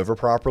flooding over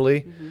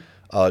properly.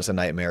 It's a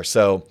nightmare.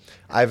 So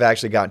I've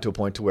actually gotten to a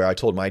point to where I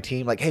told my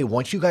team, like, hey,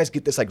 once you guys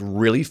get this like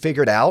really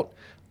figured out,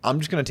 I'm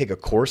just going to take a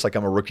course like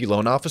I'm a rookie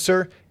loan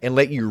officer and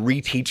let you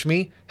reteach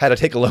me how to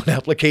take a loan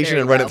application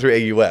and run it through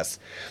AUS.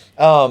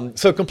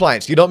 So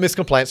compliance, you don't miss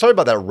compliance. Sorry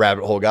about that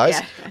rabbit hole, guys.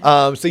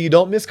 Yeah. So you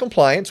don't miss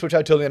compliance, which I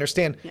totally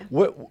understand. Yeah.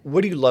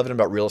 What are you loving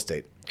about real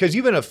estate? Because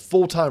you've been a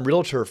full-time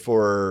realtor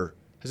for,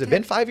 has it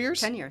been 5 years?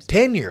 10 years.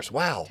 10 years,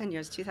 wow. 10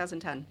 years,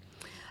 2010.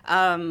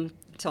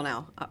 Till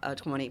now,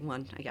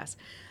 21, I guess.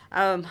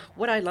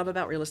 What I love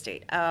about real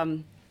estate,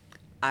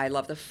 I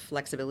love the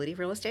flexibility of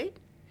real estate.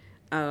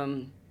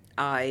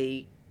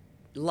 I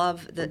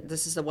love that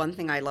this is the one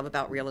thing I love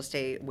about real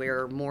estate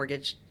where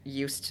mortgage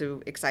used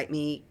to excite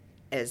me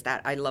is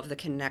that I love the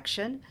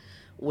connection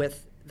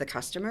with the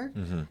customer.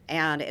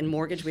 And in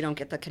mortgage, we don't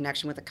get the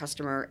connection with the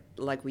customer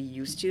like we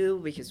used to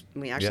because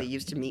we actually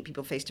used to meet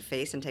people face to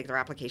face and take their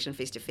application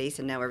face to face,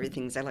 and now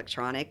everything's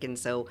electronic. And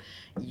so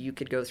you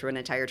could go through an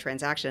entire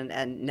transaction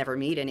and never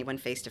meet anyone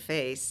face to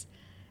face,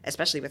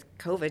 especially with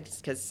COVID,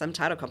 because some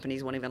title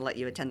companies won't even let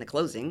you attend the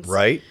closings.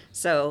 Right.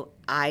 So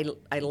I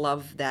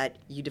love that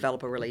you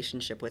develop a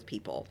relationship with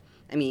people.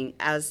 I mean,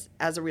 as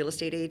a real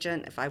estate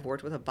agent, if I've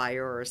worked with a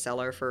buyer or a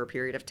seller for a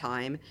period of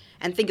time,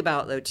 and think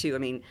about though too, I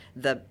mean,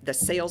 the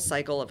sales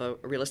cycle of a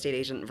real estate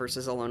agent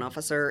versus a loan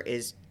officer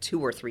is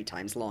 2 or 3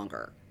 times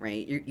longer,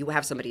 right? You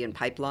have somebody in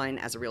pipeline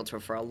as a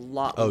realtor for a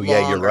lot longer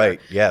you're right.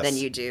 Yes. than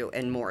you do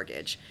in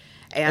mortgage.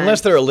 And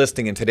Unless they're a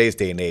listing in today's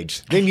day and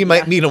age. Then you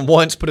might meet them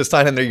once, put a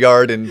sign in their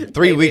yard, and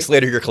 3 weeks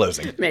later you're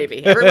closing.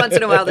 Maybe. Every once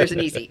in a while there's an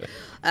easy.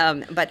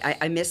 But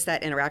I miss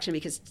that interaction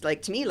because,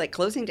 like, to me, like,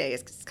 closing day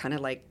is kind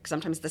of like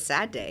sometimes the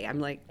sad day. I'm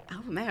like,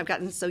 oh, man, I've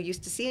gotten so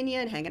used to seeing you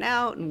and hanging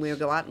out, and we'll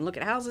go out and look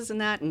at houses and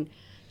that, and,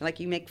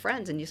 like, you make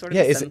friends and you sort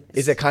of miss them.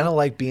 Is it kind of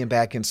like being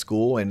back in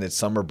school and it's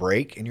summer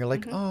break, and you're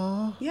like,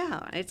 oh.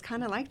 Yeah, it's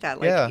kind of like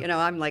that. Like,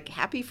 I'm, like,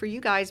 happy for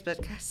you guys,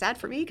 but sad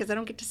for me because I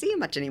don't get to see you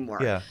much anymore.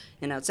 Yeah.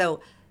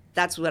 So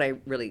that's what I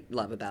really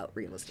love about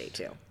real estate,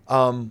 too.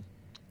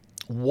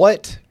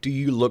 What do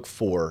you look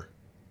for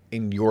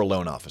in your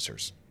loan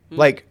officers?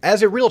 Like,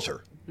 as a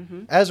realtor,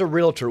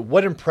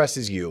 what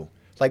impresses you?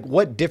 Like,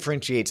 what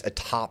differentiates a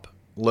top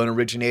loan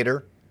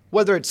originator?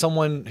 Whether it's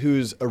someone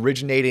who's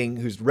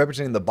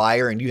representing the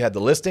buyer and you have the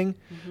listing,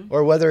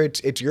 or whether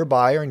it's your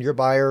buyer and your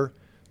buyer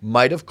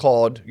might have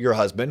called your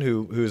husband,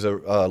 who's a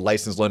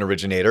licensed loan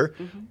originator,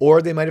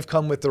 or they might have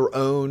come with their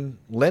own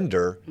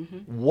lender.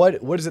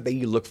 What is it that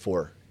you look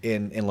for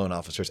in loan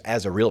officers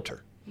as a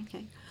realtor?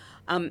 Okay.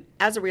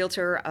 As a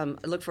realtor, I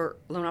look for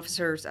loan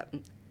officers'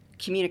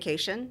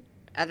 communication.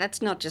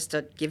 That's not just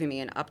giving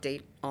me an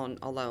update on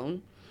a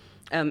loan.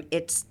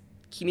 It's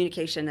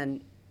communication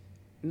and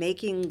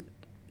making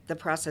the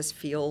process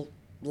feel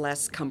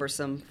less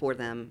cumbersome for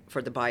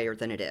the buyer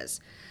than it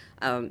is.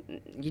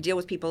 You deal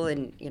with people,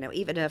 and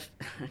even if,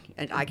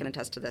 and I can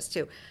attest to this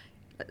too.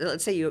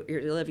 Let's say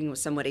you're living with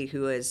somebody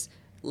who has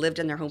lived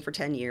in their home for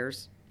 10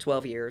 years,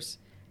 12 years,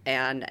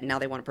 and now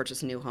they want to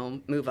purchase a new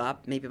home, move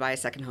up, maybe buy a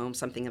second home,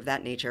 something of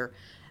that nature.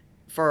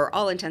 For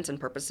all intents and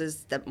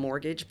purposes, the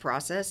mortgage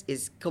process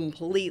is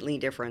completely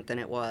different than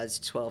it was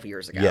 12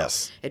 years ago.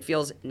 Yes. It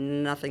feels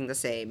nothing the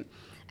same.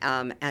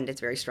 And it's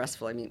very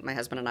stressful. I mean, my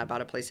husband and I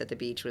bought a place at the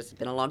beach. It's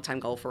been a long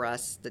time goal for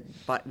us.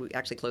 We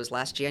actually closed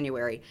last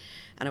January.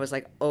 And I was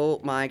like,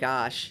 oh my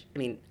gosh. I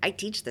mean, I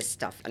teach this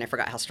stuff, and I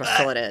forgot how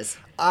stressful it is.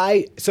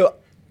 So,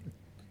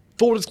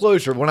 full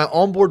disclosure, when I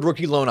onboard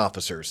rookie loan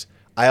officers,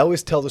 I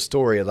always tell the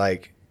story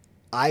like,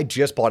 I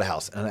just bought a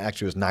house, and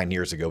actually it was 9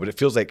 years ago, but it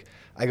feels like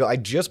I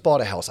just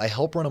bought a house. I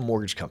help run a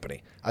mortgage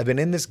company. I've been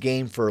in this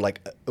game for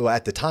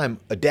at the time,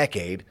 a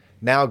decade,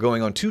 now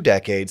going on 2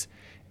 decades.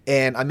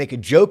 And I make a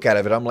joke out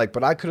of it. I'm like,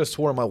 but I could have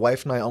sworn my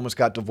wife and I almost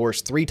got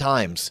divorced 3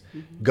 times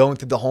going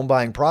through the home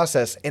buying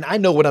process, and I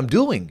know what I'm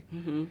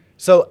doing.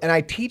 So, and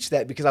I teach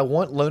that because I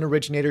want loan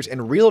originators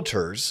and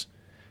realtors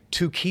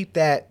to keep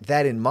that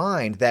in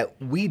mind, that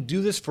we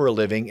do this for a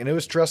living, and it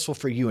was stressful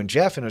for you and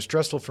Jeff, and it was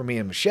stressful for me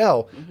and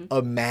Michelle.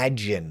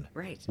 Imagine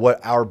what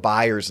our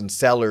buyers and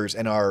sellers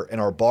and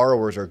our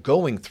borrowers are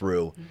going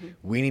through.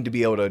 We need to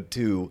be able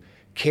to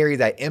carry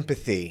that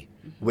empathy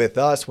with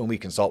us when we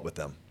consult with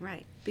them.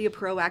 Right. Be a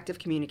proactive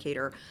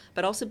communicator,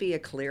 but also be a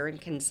clear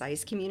and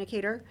concise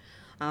communicator.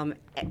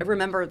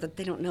 Remember that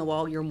they don't know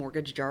all your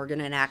mortgage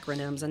jargon and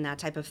acronyms and that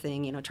type of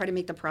thing. Try to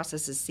make the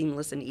process as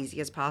seamless and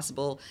easy as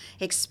possible.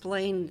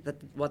 Explain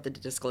what the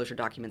disclosure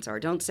documents are.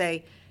 Don't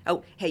say,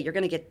 oh, hey, you're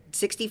going to get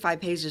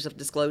 65 pages of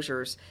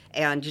disclosures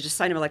and you just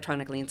sign them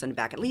electronically and send it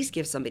back. At least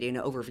give somebody an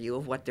overview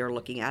of what they're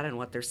looking at and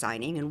what they're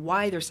signing and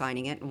why they're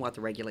signing it and what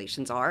the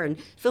regulations are. And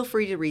feel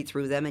free to read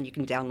through them, and you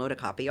can download a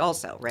copy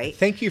also, right?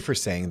 Thank you for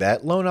saying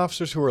that. Loan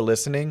officers who are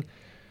listening,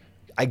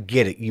 I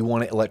get it. You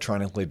want to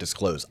electronically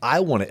disclose.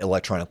 I want to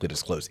electronically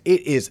disclose.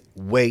 It is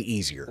way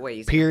easier.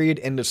 Period.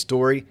 End of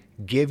story.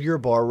 Give your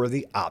borrower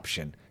the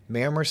option.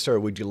 Ma'am or sir,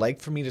 would you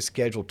like for me to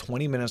schedule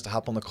 20 minutes to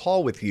hop on the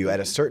call with you at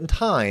a certain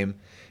time,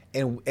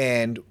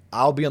 and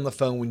I'll be on the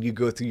phone when you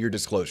go through your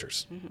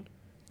disclosures?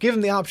 Give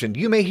them the option.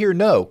 You may hear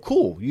no.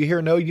 Cool. You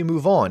hear no, you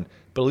move on.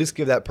 But at least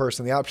give that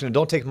person the option, and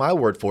don't take my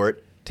word for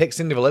it. Take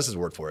Cindy Velez's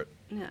word for it.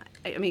 Yeah.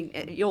 I mean,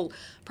 you'll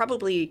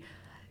probably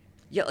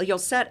you'll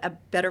set a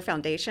better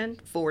foundation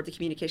for the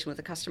communication with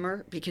the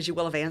customer because you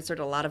will have answered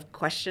a lot of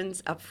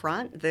questions up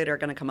front that are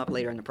going to come up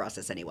later in the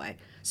process anyway.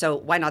 So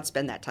why not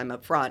spend that time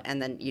up front,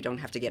 and then you don't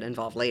have to get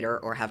involved later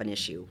or have an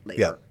issue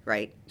later, Yeah.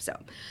 right? So,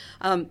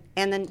 and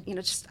then,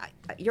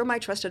 you're my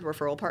trusted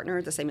referral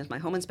partner, the same as my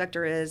home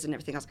inspector is and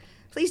everything else.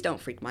 Please don't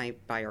freak my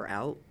buyer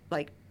out.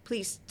 Like,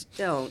 please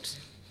don't.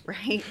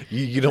 Right?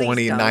 You don't want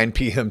any 9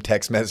 p.m.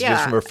 text messages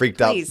Yeah, from a freaked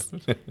please,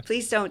 out.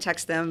 please don't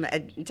text them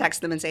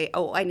and say,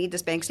 "Oh, I need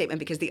this bank statement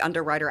because the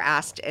underwriter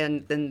asked,"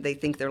 and then they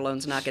think their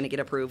loan's not going to get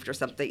approved or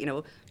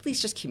something.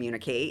 Please just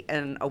communicate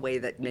in a way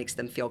that makes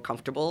them feel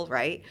comfortable,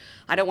 right?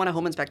 I don't want a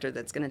home inspector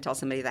that's going to tell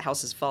somebody the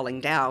house is falling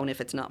down if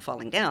it's not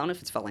falling down.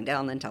 If it's falling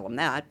down, then tell them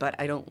that. But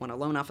I don't want a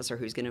loan officer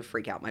who's going to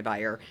freak out my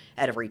buyer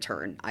at every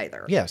turn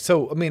either. Yeah.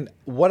 So, I mean,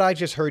 what I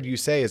just heard you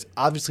say is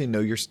obviously know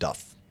your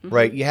stuff,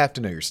 right? You have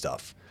to know your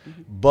stuff.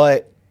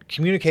 But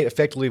communicate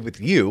effectively with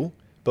you,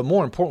 but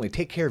more importantly,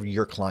 take care of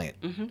your client.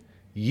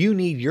 You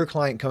need your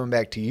client coming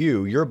back to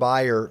you, your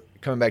buyer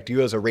coming back to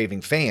you as a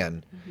raving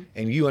fan,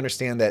 and you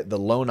understand that the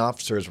loan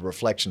officer is a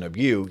reflection of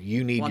you.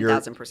 You need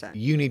 1,000%.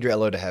 You need your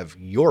LO to have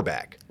your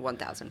back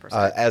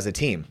 1,000%. as a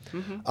team.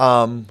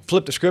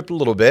 Flip the script a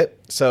little bit.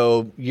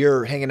 So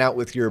you're hanging out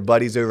with your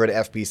buddies over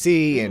at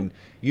FBC, and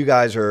you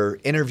guys are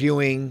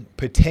interviewing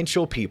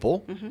potential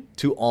people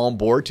to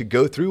onboard to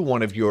go through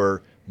one of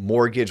your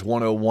Mortgage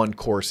 101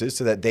 courses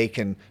so that they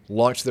can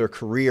launch their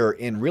career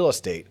in real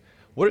estate.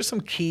 What are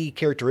some key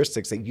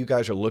characteristics that you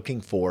guys are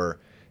looking for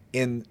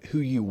in who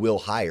you will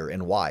hire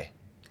and why?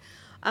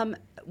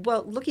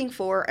 Well, looking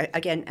for,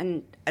 again,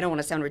 and I don't want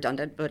to sound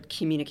redundant, but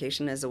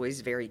communication is always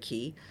very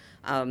key.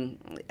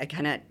 I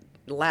kind of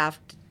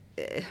laughed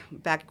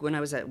back when I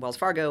was at Wells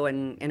Fargo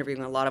and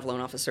interviewing a lot of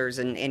loan officers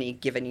in any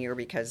given year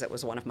because that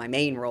was one of my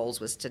main roles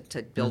was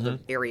to build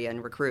an area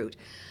and recruit.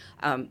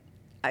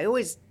 I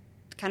always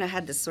kind of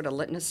had this sort of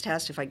litmus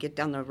test if I get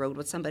down the road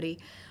with somebody.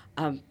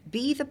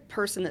 Be the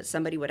person that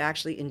somebody would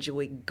actually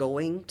enjoy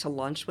going to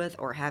lunch with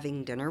or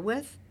having dinner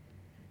with,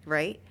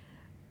 right?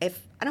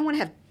 If I don't want to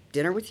have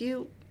dinner with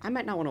you, I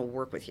might not want to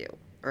work with you,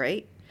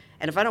 right?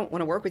 And if I don't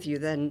want to work with you,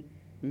 then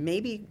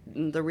maybe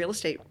the real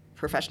estate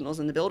professionals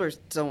and the builders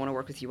don't want to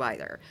work with you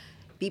either.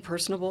 Be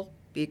personable,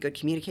 be a good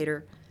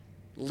communicator,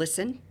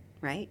 listen,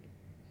 right?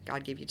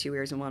 God gave you 2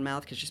 ears and 1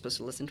 mouth because you're supposed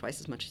to listen twice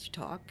as much as you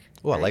talk.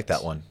 Oh, right? I like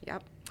that one.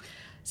 Yep.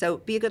 So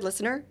be a good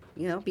listener,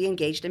 be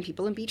engaged in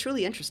people and be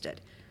truly interested.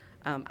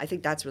 I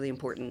think that's really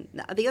important.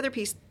 The other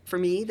piece for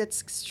me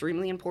that's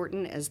extremely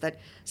important is that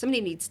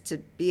somebody needs to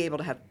be able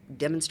to have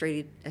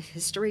demonstrated a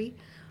history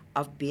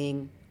of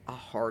being a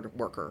hard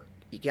worker.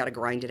 You got to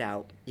grind it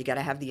out. You got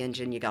to have the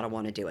engine. You got to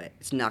want to do it.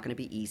 It's not going to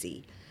be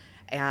easy.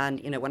 And,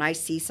 when I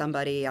see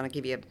somebody, I'll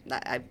give you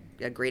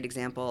a great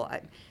example.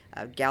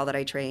 A gal that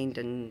I trained,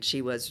 and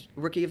she was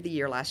Rookie of the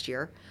Year last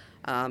year.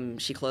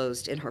 She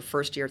closed in her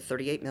first year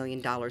 $38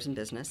 million in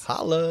business.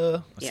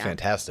 Holla. That's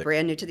fantastic.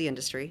 Brand new to the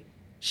industry.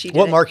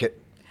 What market?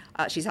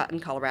 She's out in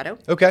Colorado.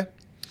 Okay.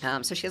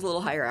 So she has a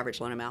little higher average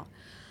loan amount.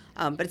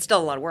 But it's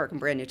still a lot of work and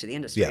brand new to the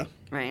industry. Yeah.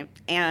 Right.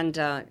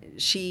 And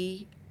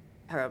she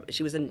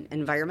was in an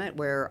environment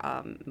where,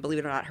 believe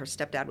it or not, her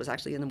stepdad was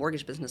actually in the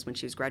mortgage business when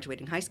she was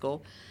graduating high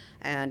school.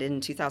 And in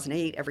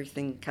 2008,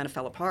 everything kind of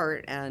fell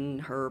apart. And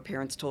her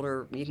parents told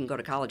her, you can go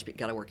to college, but you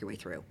got to work your way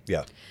through.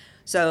 Yeah.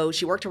 So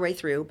she worked her way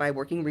through by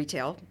working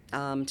retail to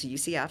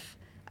UCF,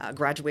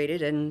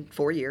 graduated in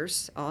 4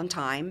 years on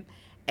time,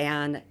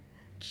 and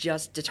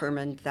just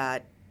determined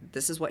that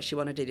this is what she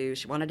wanted to do.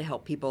 She wanted to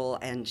help people,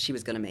 and she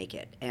was going to make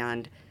it.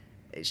 And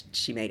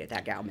she made it.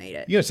 That gal made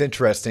it. It's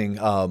interesting.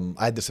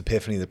 I had this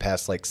epiphany the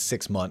past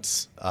 6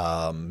 months,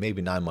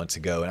 maybe 9 months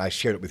ago, and I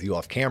shared it with you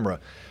off camera.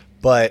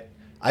 But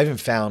I even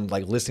found,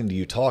 listening to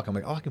you talk, I'm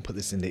like, oh, I can put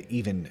this into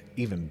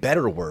even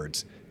better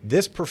words.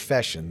 This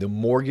profession, the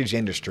mortgage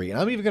industry, and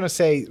I'm even going to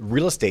say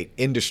real estate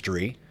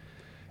industry,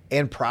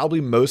 and probably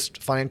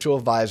most financial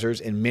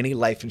advisors and many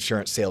life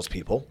insurance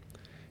salespeople,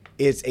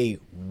 is a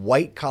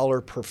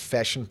white-collar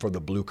profession for the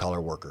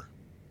blue-collar worker.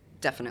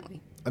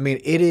 Definitely. I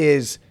mean, it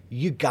is,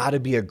 you got to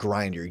be a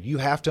grinder. You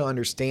have to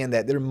understand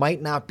that there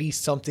might not be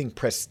something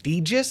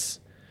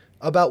prestigious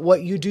about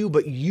what you do,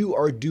 but you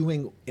are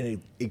doing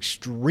an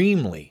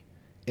extremely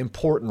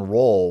important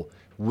role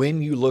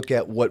when you look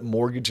at what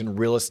mortgage and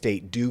real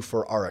estate do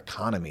for our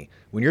economy.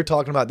 When you're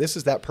talking about this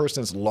is that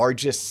person's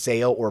largest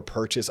sale or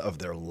purchase of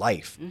their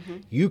life,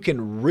 you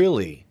can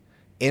really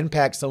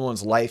impact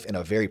someone's life in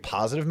a very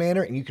positive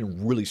manner, and you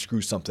can really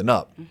screw something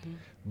up.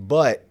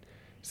 But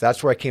so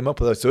that's where I came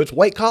up with it. So it's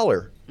white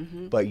collar,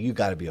 but you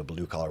got to be a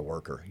blue collar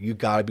worker. You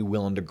got to be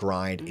willing to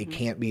grind. It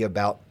can't be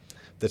about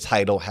the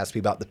title. It has to be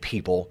about the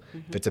people.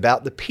 If it's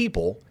about the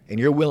people and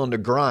you're willing to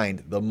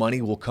grind, the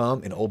money will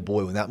come. And oh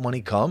boy, when that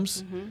money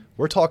comes,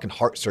 we're talking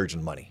heart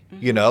surgeon money.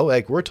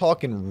 We're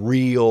talking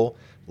real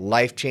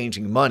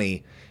life-changing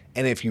money.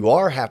 And if you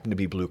happen to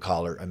be blue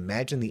collar,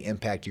 imagine the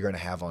impact you're going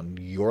to have on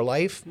your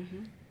life,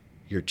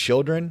 your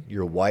children,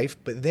 your wife,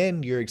 but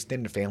then your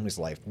extended family's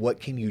life. What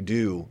can you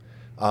do?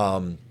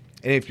 And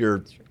if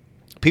you're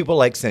people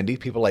like Cindy,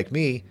 people like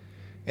me,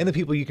 and the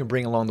people you can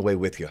bring along the way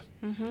with you.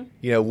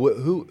 You know,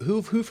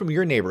 who from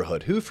your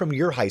neighborhood, who from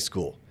your high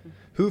school,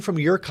 who from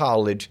your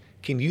college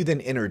can you then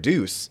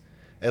introduce,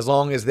 as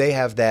long as they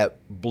have that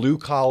blue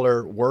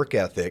collar work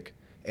ethic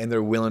and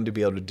they're willing to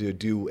be able to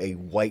do a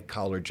white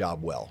collar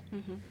job well.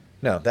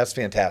 No, that's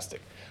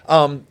fantastic.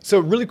 So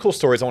really cool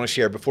stories I want to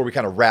share before we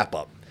kind of wrap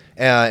up.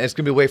 It's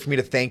going to be a way for me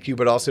to thank you,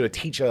 but also to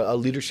teach a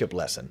leadership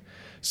lesson.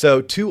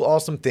 So 2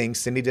 awesome things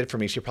Cindy did for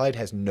me. She probably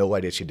has no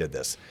idea she did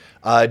this.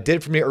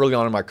 Did for me early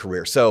on in my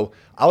career. So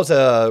I was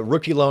a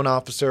rookie loan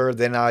officer.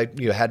 Then I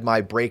had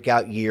my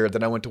breakout year.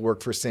 Then I went to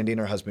work for Cindy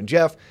and her husband,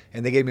 Jeff,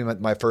 and they gave me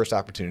my first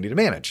opportunity to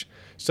manage.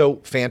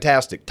 So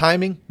fantastic.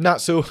 Timing,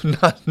 not so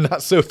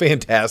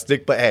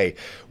fantastic, but hey,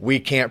 we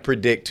can't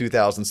predict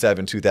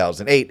 2007,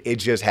 2008. It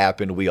just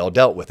happened. We all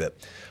dealt with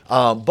it.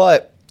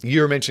 But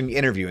you were mentioning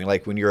interviewing,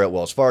 like when you're at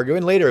Wells Fargo,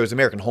 and later it was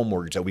American Home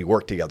Mortgage that we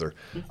worked together.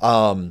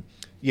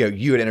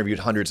 You had interviewed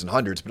hundreds and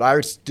hundreds, but I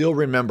still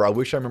remember, I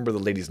wish I remember the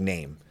lady's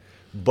name,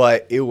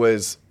 but it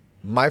was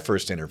my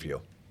first interview.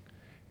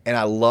 And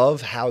I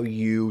love how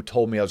you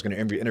told me I was going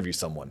to interview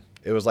someone.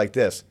 It was like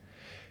this: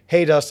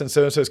 hey, Dustin,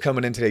 so-and-so is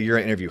coming in today. You're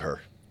going to interview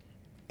her.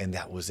 And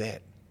that was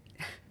it.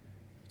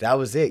 That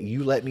was it.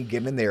 You let me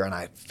get in there, and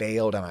I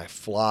failed, and I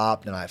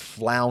flopped, and I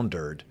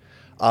floundered.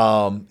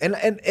 And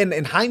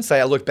in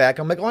hindsight, I look back,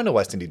 I'm like, oh, I know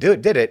why Cindy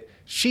did it.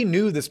 She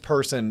knew this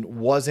person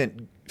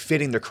wasn't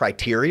fitting the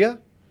criteria.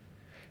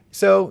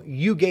 So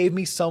you gave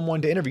me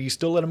someone to interview. You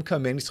still let them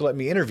come in. You still let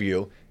me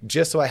interview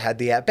just so I had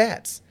the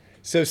at-bats.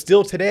 So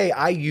still today,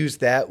 I use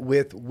that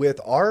with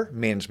our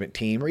management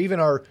team or even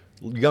our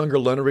younger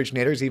loan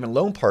originators, even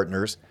loan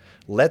partners.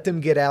 Let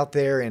them get out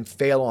there and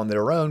fail on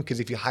their own, because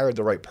if you hired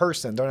the right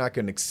person, they're not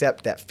going to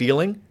accept that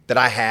feeling that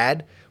I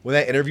had when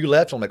that interview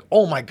left. So I'm like,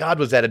 oh my God,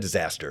 was that a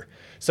disaster?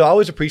 So I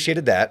always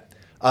appreciated that.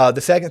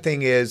 The second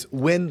thing is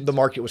when the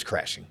market was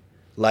crashing,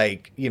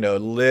 like,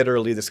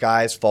 literally the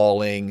sky is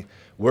falling.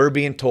 We're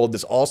being told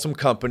this awesome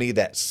company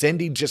that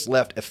Cindy just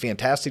left a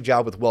fantastic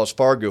job with Wells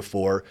Fargo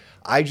for.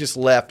 I just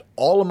left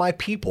all of my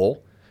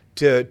people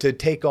to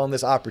take on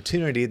this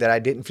opportunity that I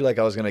didn't feel like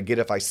I was going to get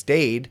if I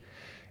stayed.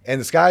 And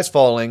the sky's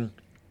falling.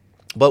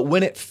 But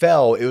when it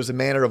fell, it was a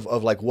matter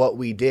of like what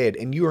we did.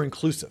 And you were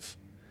inclusive.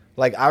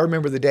 Like, I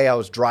remember the day I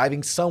was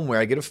driving somewhere.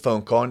 I get a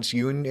phone call, and it's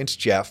you and it's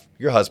Jeff,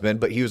 your husband,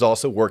 but he was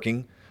also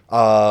working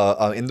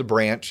in the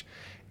branch.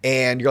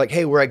 And you're like,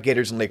 hey, we're at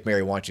Gators in Lake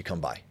Mary. Why don't you come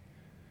by?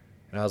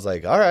 And I was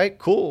like, all right,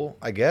 cool,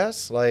 I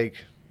guess. Like,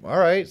 all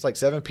right, it's like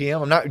 7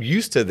 p.m. I'm not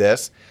used to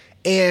this.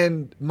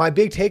 And my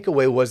big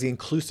takeaway was the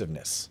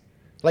inclusiveness.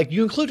 Like,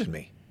 you included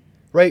me,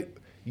 right?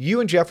 You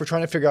and Jeff were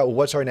trying to figure out, well,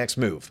 what's our next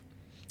move?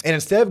 And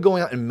instead of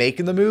going out and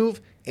making the move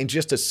and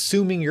just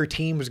assuming your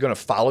team was going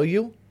to follow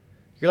you,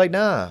 you're like,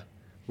 nah,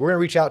 we're going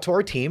to reach out to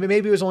our team. And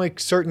maybe it was only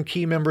certain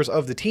key members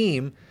of the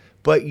team,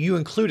 but you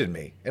included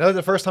me. And that was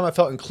the first time I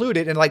felt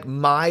included, and like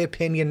my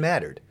opinion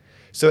mattered.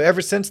 So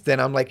ever since then,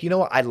 I'm like, you know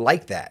what? I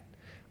like that.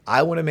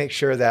 I want to make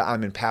sure that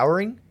I'm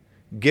empowering,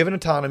 giving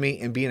autonomy,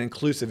 and being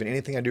inclusive in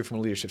anything I do from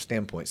a leadership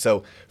standpoint.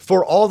 So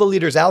for all the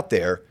leaders out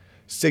there,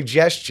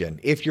 suggestion: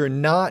 if you're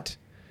not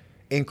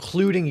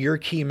including your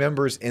key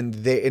members in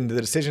the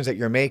decisions that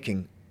you're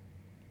making,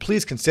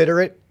 please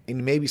consider it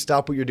and maybe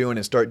stop what you're doing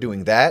and start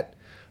doing that.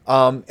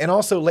 And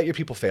also let your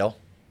people fail.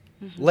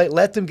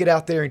 Let them get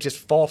out there and just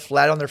fall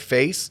flat on their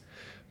face.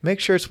 Make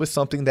sure it's with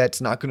something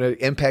that's not going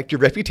to impact your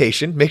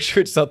reputation. Make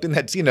sure it's something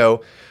that's,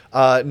 not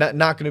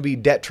going to be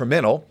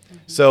detrimental.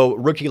 So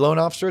rookie loan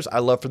officers, I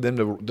love for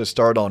them to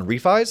start on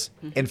refis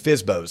and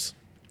FSBOs.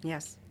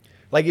 Yes.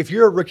 Like, if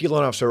you're a rookie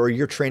loan officer or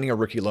you're training a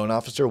rookie loan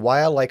officer, why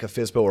I like a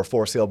FSBO or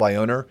for sale by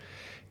owner,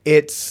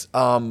 it's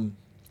I'm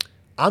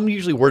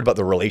usually worried about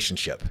the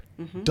relationship.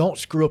 Don't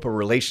screw up a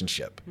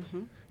relationship.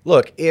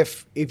 Look,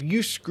 if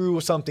you screw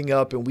something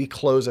up and we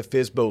close a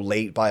FSBO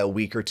late by a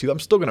week or two, I'm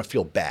still going to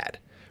feel bad.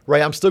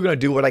 Right? I'm still going to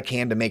do what I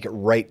can to make it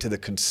right to the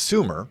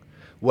consumer,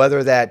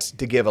 whether that's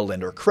to give a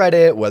lender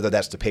credit, whether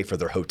that's to pay for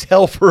their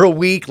hotel for a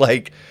week,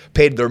 like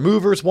paid their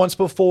movers once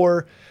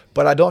before,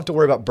 but I don't have to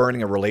worry about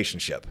burning a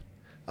relationship.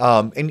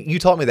 And you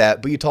taught me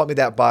that, but you taught me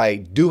that by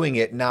doing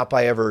it, not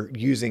by ever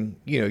using,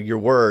 your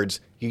words.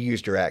 You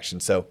used your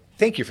actions. So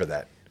thank you for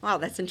that. Wow,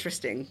 that's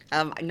interesting.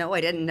 No, I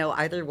didn't know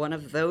either one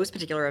of those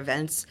particular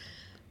events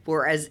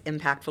were as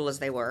impactful as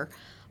they were.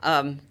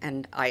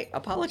 And I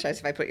apologize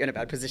if I put you in a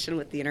bad position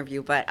with the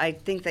interview, but I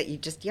think that you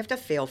have to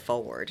fail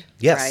forward.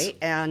 Yes. Right.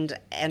 And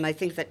I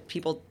think that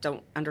people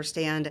don't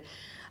understand,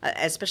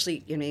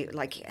 especially,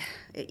 like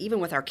even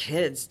with our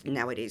kids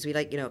nowadays, we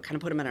kind of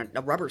put them in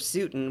a rubber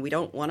suit, and we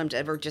don't want them to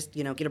ever just,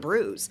 get a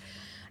bruise.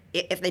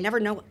 If they never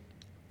know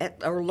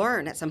or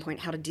learn at some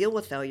point how to deal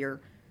with failure,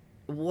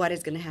 what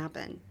is going to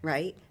happen,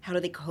 right? How do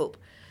they cope?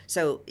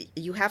 So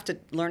you have to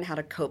learn how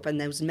to cope, and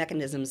those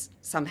mechanisms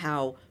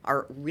somehow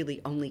are really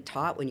only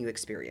taught when you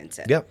experience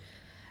it. Yep.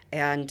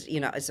 And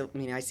so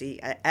I see,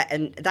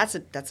 and that's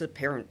a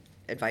parent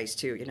advice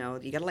too. You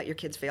got to let your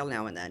kids fail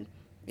now and then.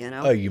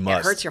 Oh, you must.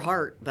 It hurts your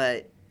heart,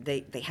 but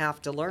they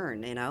have to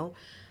learn.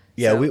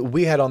 Yeah, So-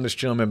 we had on this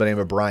gentleman by the name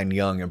of Brian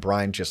Young, and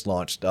Brian just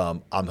launched,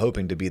 I'm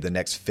hoping to be the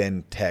next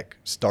fintech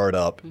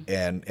startup,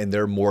 and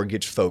they're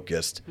mortgage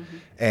focused,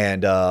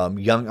 and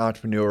young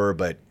entrepreneur,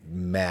 but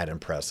mad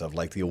impressive.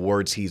 Like the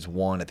awards he's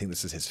won, I think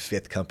this is his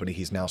 5th company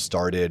he's now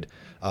started,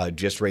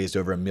 just raised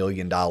over $1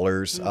 million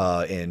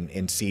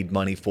in seed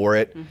money for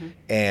it.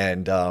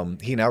 And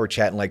he and I were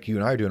chatting like you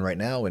and I are doing right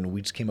now, and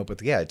we just came up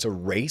with, it's a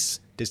race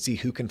to see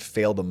who can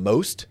fail the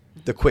most,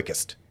 the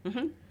quickest.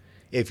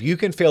 If you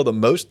can fail the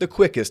most, the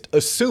quickest,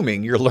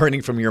 assuming you're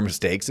learning from your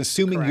mistakes,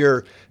 assuming Correct.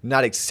 you're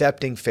not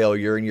accepting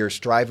failure and you're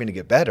striving to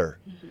get better,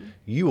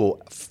 you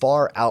will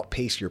far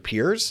outpace your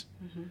peers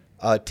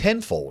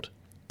tenfold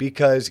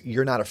because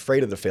you're not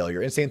afraid of the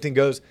failure. And same thing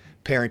goes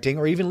parenting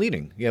or even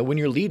leading. When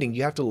you're leading,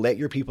 you have to let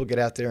your people get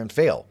out there and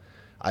fail.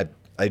 I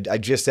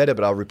just said it,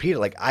 but I'll repeat it.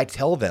 Like I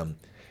tell them,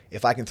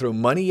 if I can throw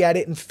money at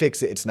it and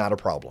fix it, it's not a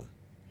problem.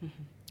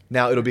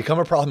 Now, it'll become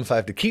a problem if I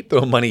have to keep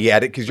throwing money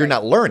at it because you're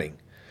not learning.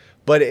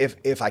 But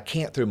if I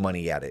can't throw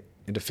money at it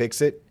and to fix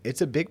it,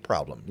 it's a big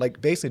problem.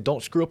 Like basically,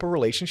 don't screw up a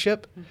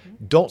relationship.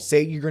 Don't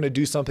say you're going to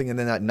do something and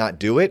then not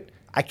do it.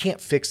 I can't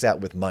fix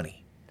that with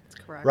money. That's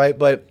correct. Right?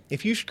 But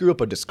if you screw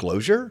up a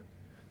disclosure,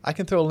 I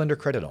can throw a lender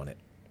credit on it.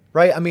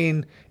 Right? I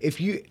mean,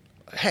 if you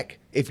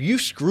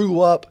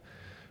screw up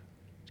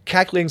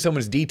calculating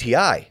someone's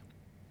DTI,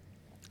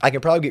 I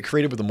can probably get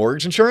creative with the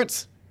mortgage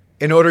insurance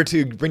in order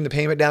to bring the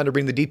payment down, to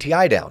bring the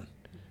DTI down.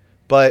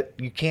 But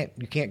you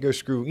can't go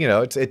screw,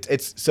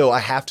 it's so I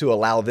have to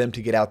allow them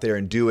to get out there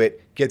and do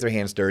it, get their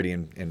hands dirty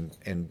and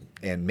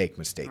make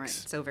mistakes. Right.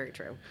 So very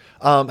true.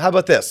 How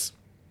about this?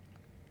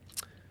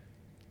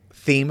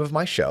 Theme of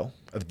my show,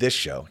 of this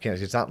show,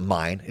 it's not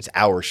mine, it's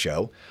our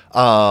show.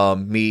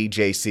 Me,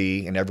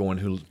 JC, and everyone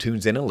who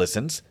tunes in and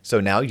listens. So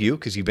now you,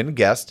 because you've been a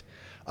guest.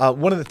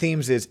 One of the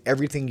themes is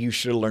everything you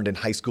should have learned in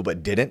high school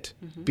but didn't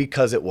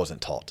because it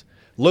wasn't taught.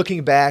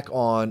 Looking back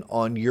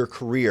on your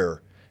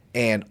career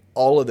and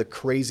all of the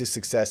crazy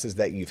successes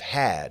that you've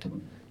had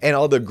and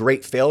all the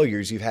great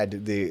failures you've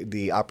had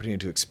the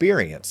opportunity to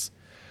experience,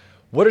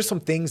 what are some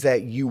things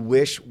that you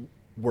wish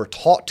were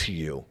taught to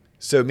you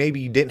so maybe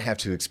you didn't have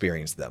to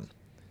experience them?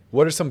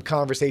 What are some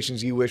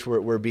conversations you wish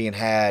were being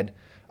had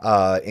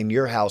in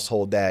your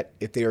household that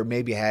if they were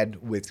maybe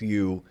had with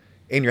you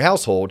in your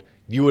household,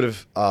 you would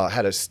have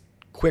had a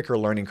quicker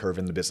learning curve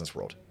in the business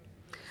world?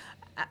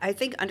 I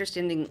think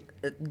understanding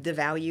the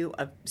value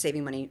of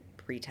saving money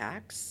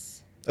pre-tax.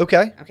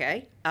 Okay.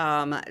 Okay.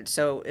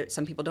 So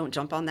some people don't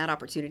jump on that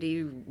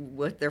opportunity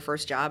with their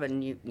first job,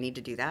 and you need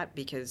to do that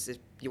because if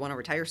you want to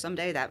retire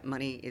someday, that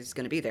money is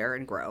going to be there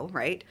and grow,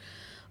 right?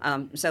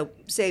 So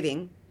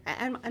saving,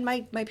 and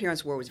my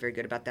parents were always very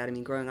good about that. I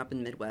mean, growing up in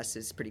the Midwest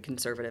is pretty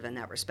conservative in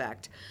that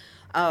respect.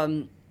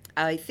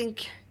 I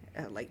think,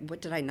 like,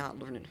 what did I not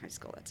learn in high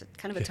school? That's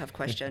kind of a tough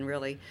question,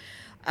 really.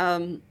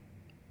 I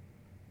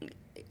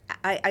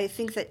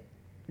think that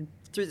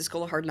through the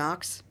School of Hard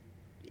Knocks,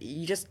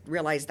 you just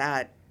realize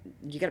that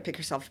you got to pick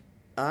yourself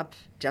up,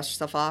 dust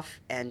yourself off,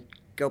 and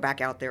go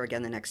back out there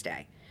again the next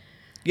day.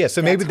 Yeah,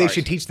 so maybe That's they hard.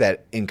 should teach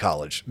that in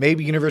college.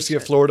 Maybe University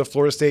of Florida,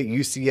 Florida State,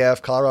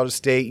 UCF, Colorado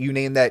State, you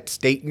name that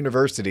state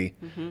university,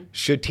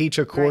 should teach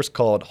a course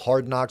called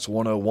Hard Knocks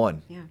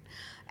 101. Yeah.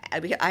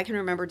 I can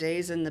remember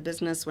days in the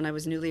business when I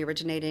was newly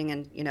originating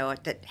and,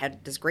 that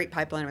had this great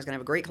pipeline. I was going to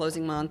have a great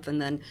closing month.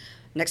 And then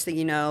next thing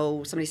you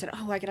know, somebody said,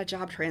 oh, I got a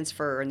job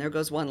transfer. And there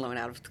goes one loan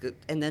out of the,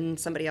 and then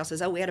somebody else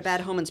says, oh, we had a bad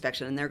home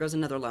inspection. And there goes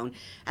another loan.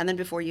 And then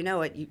before you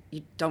know it,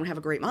 you don't have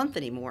a great month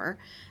anymore.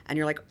 And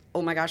you're like,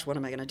 oh my gosh, what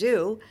am I going to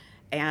do?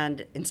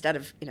 And instead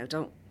of,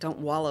 don't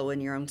wallow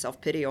in your own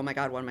self-pity, oh my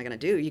God, what am I going to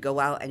do? You go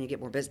out and you get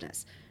more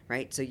business,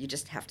 right? So you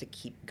just have to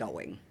keep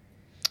going.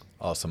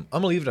 Awesome.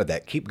 I'm going to leave it at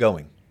that. Keep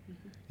going.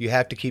 You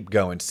have to keep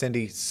going.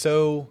 Cindy,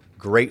 so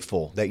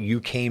grateful that you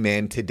came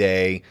in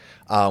today.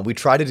 We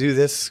tried to do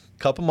this a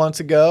couple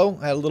months ago.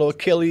 Had a little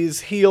Achilles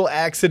heel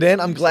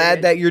accident. I'm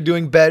glad that you're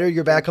doing better.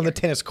 You're back on the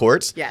tennis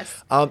courts.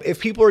 Yes.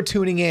 If people are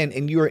tuning in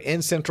and you are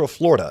in Central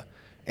Florida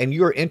and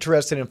you are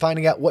interested in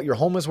finding out what your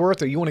home is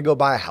worth or you want to go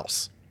buy a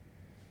house,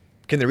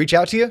 can they reach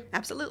out to you?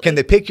 Absolutely. Can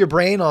they pick your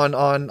brain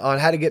on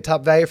how to get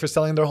top value for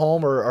selling their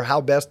home or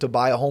how best to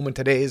buy a home in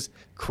today's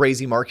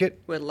crazy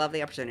market? Would love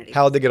the opportunity.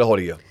 How would they get a hold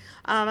of you?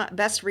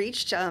 Best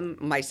reached,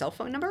 my cell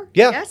phone number.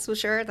 Yeah. Yes, we'll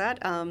share that.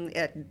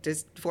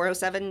 It's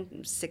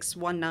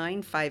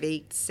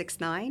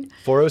 407-619-5869.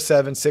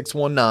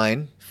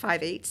 407-619.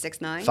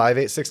 5869.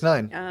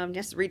 5869.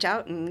 Just reach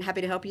out and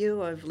happy to help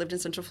you. I've lived in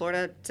Central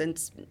Florida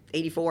since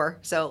 '84,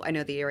 so I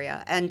know the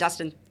area. And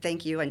Dustin,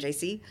 thank you, and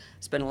JC.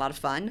 It's been a lot of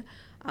fun.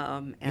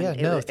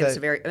 It was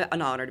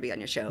an honor to be on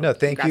your show. No,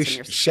 thank Congrats you. on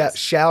your success.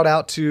 Shout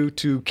out to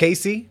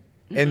Casey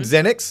and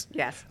Xenix.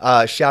 Yes.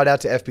 Shout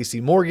out to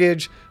FBC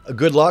Mortgage.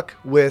 Good luck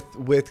with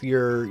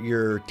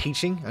your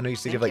teaching. I know you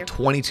said you have like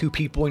 22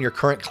 people in your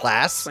current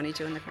class.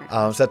 22 in the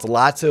current. So that's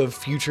lots of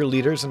future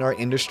leaders in our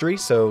industry.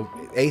 So,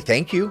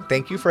 thank you.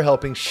 Thank you for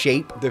helping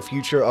shape the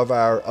future of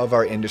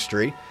our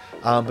industry.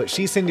 But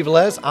she's Cindy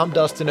Velez. I'm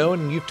Dustin Owen,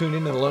 and you've tuned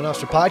into the Loan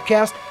Officer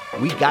Podcast.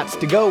 We gots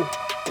to go.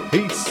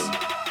 Peace.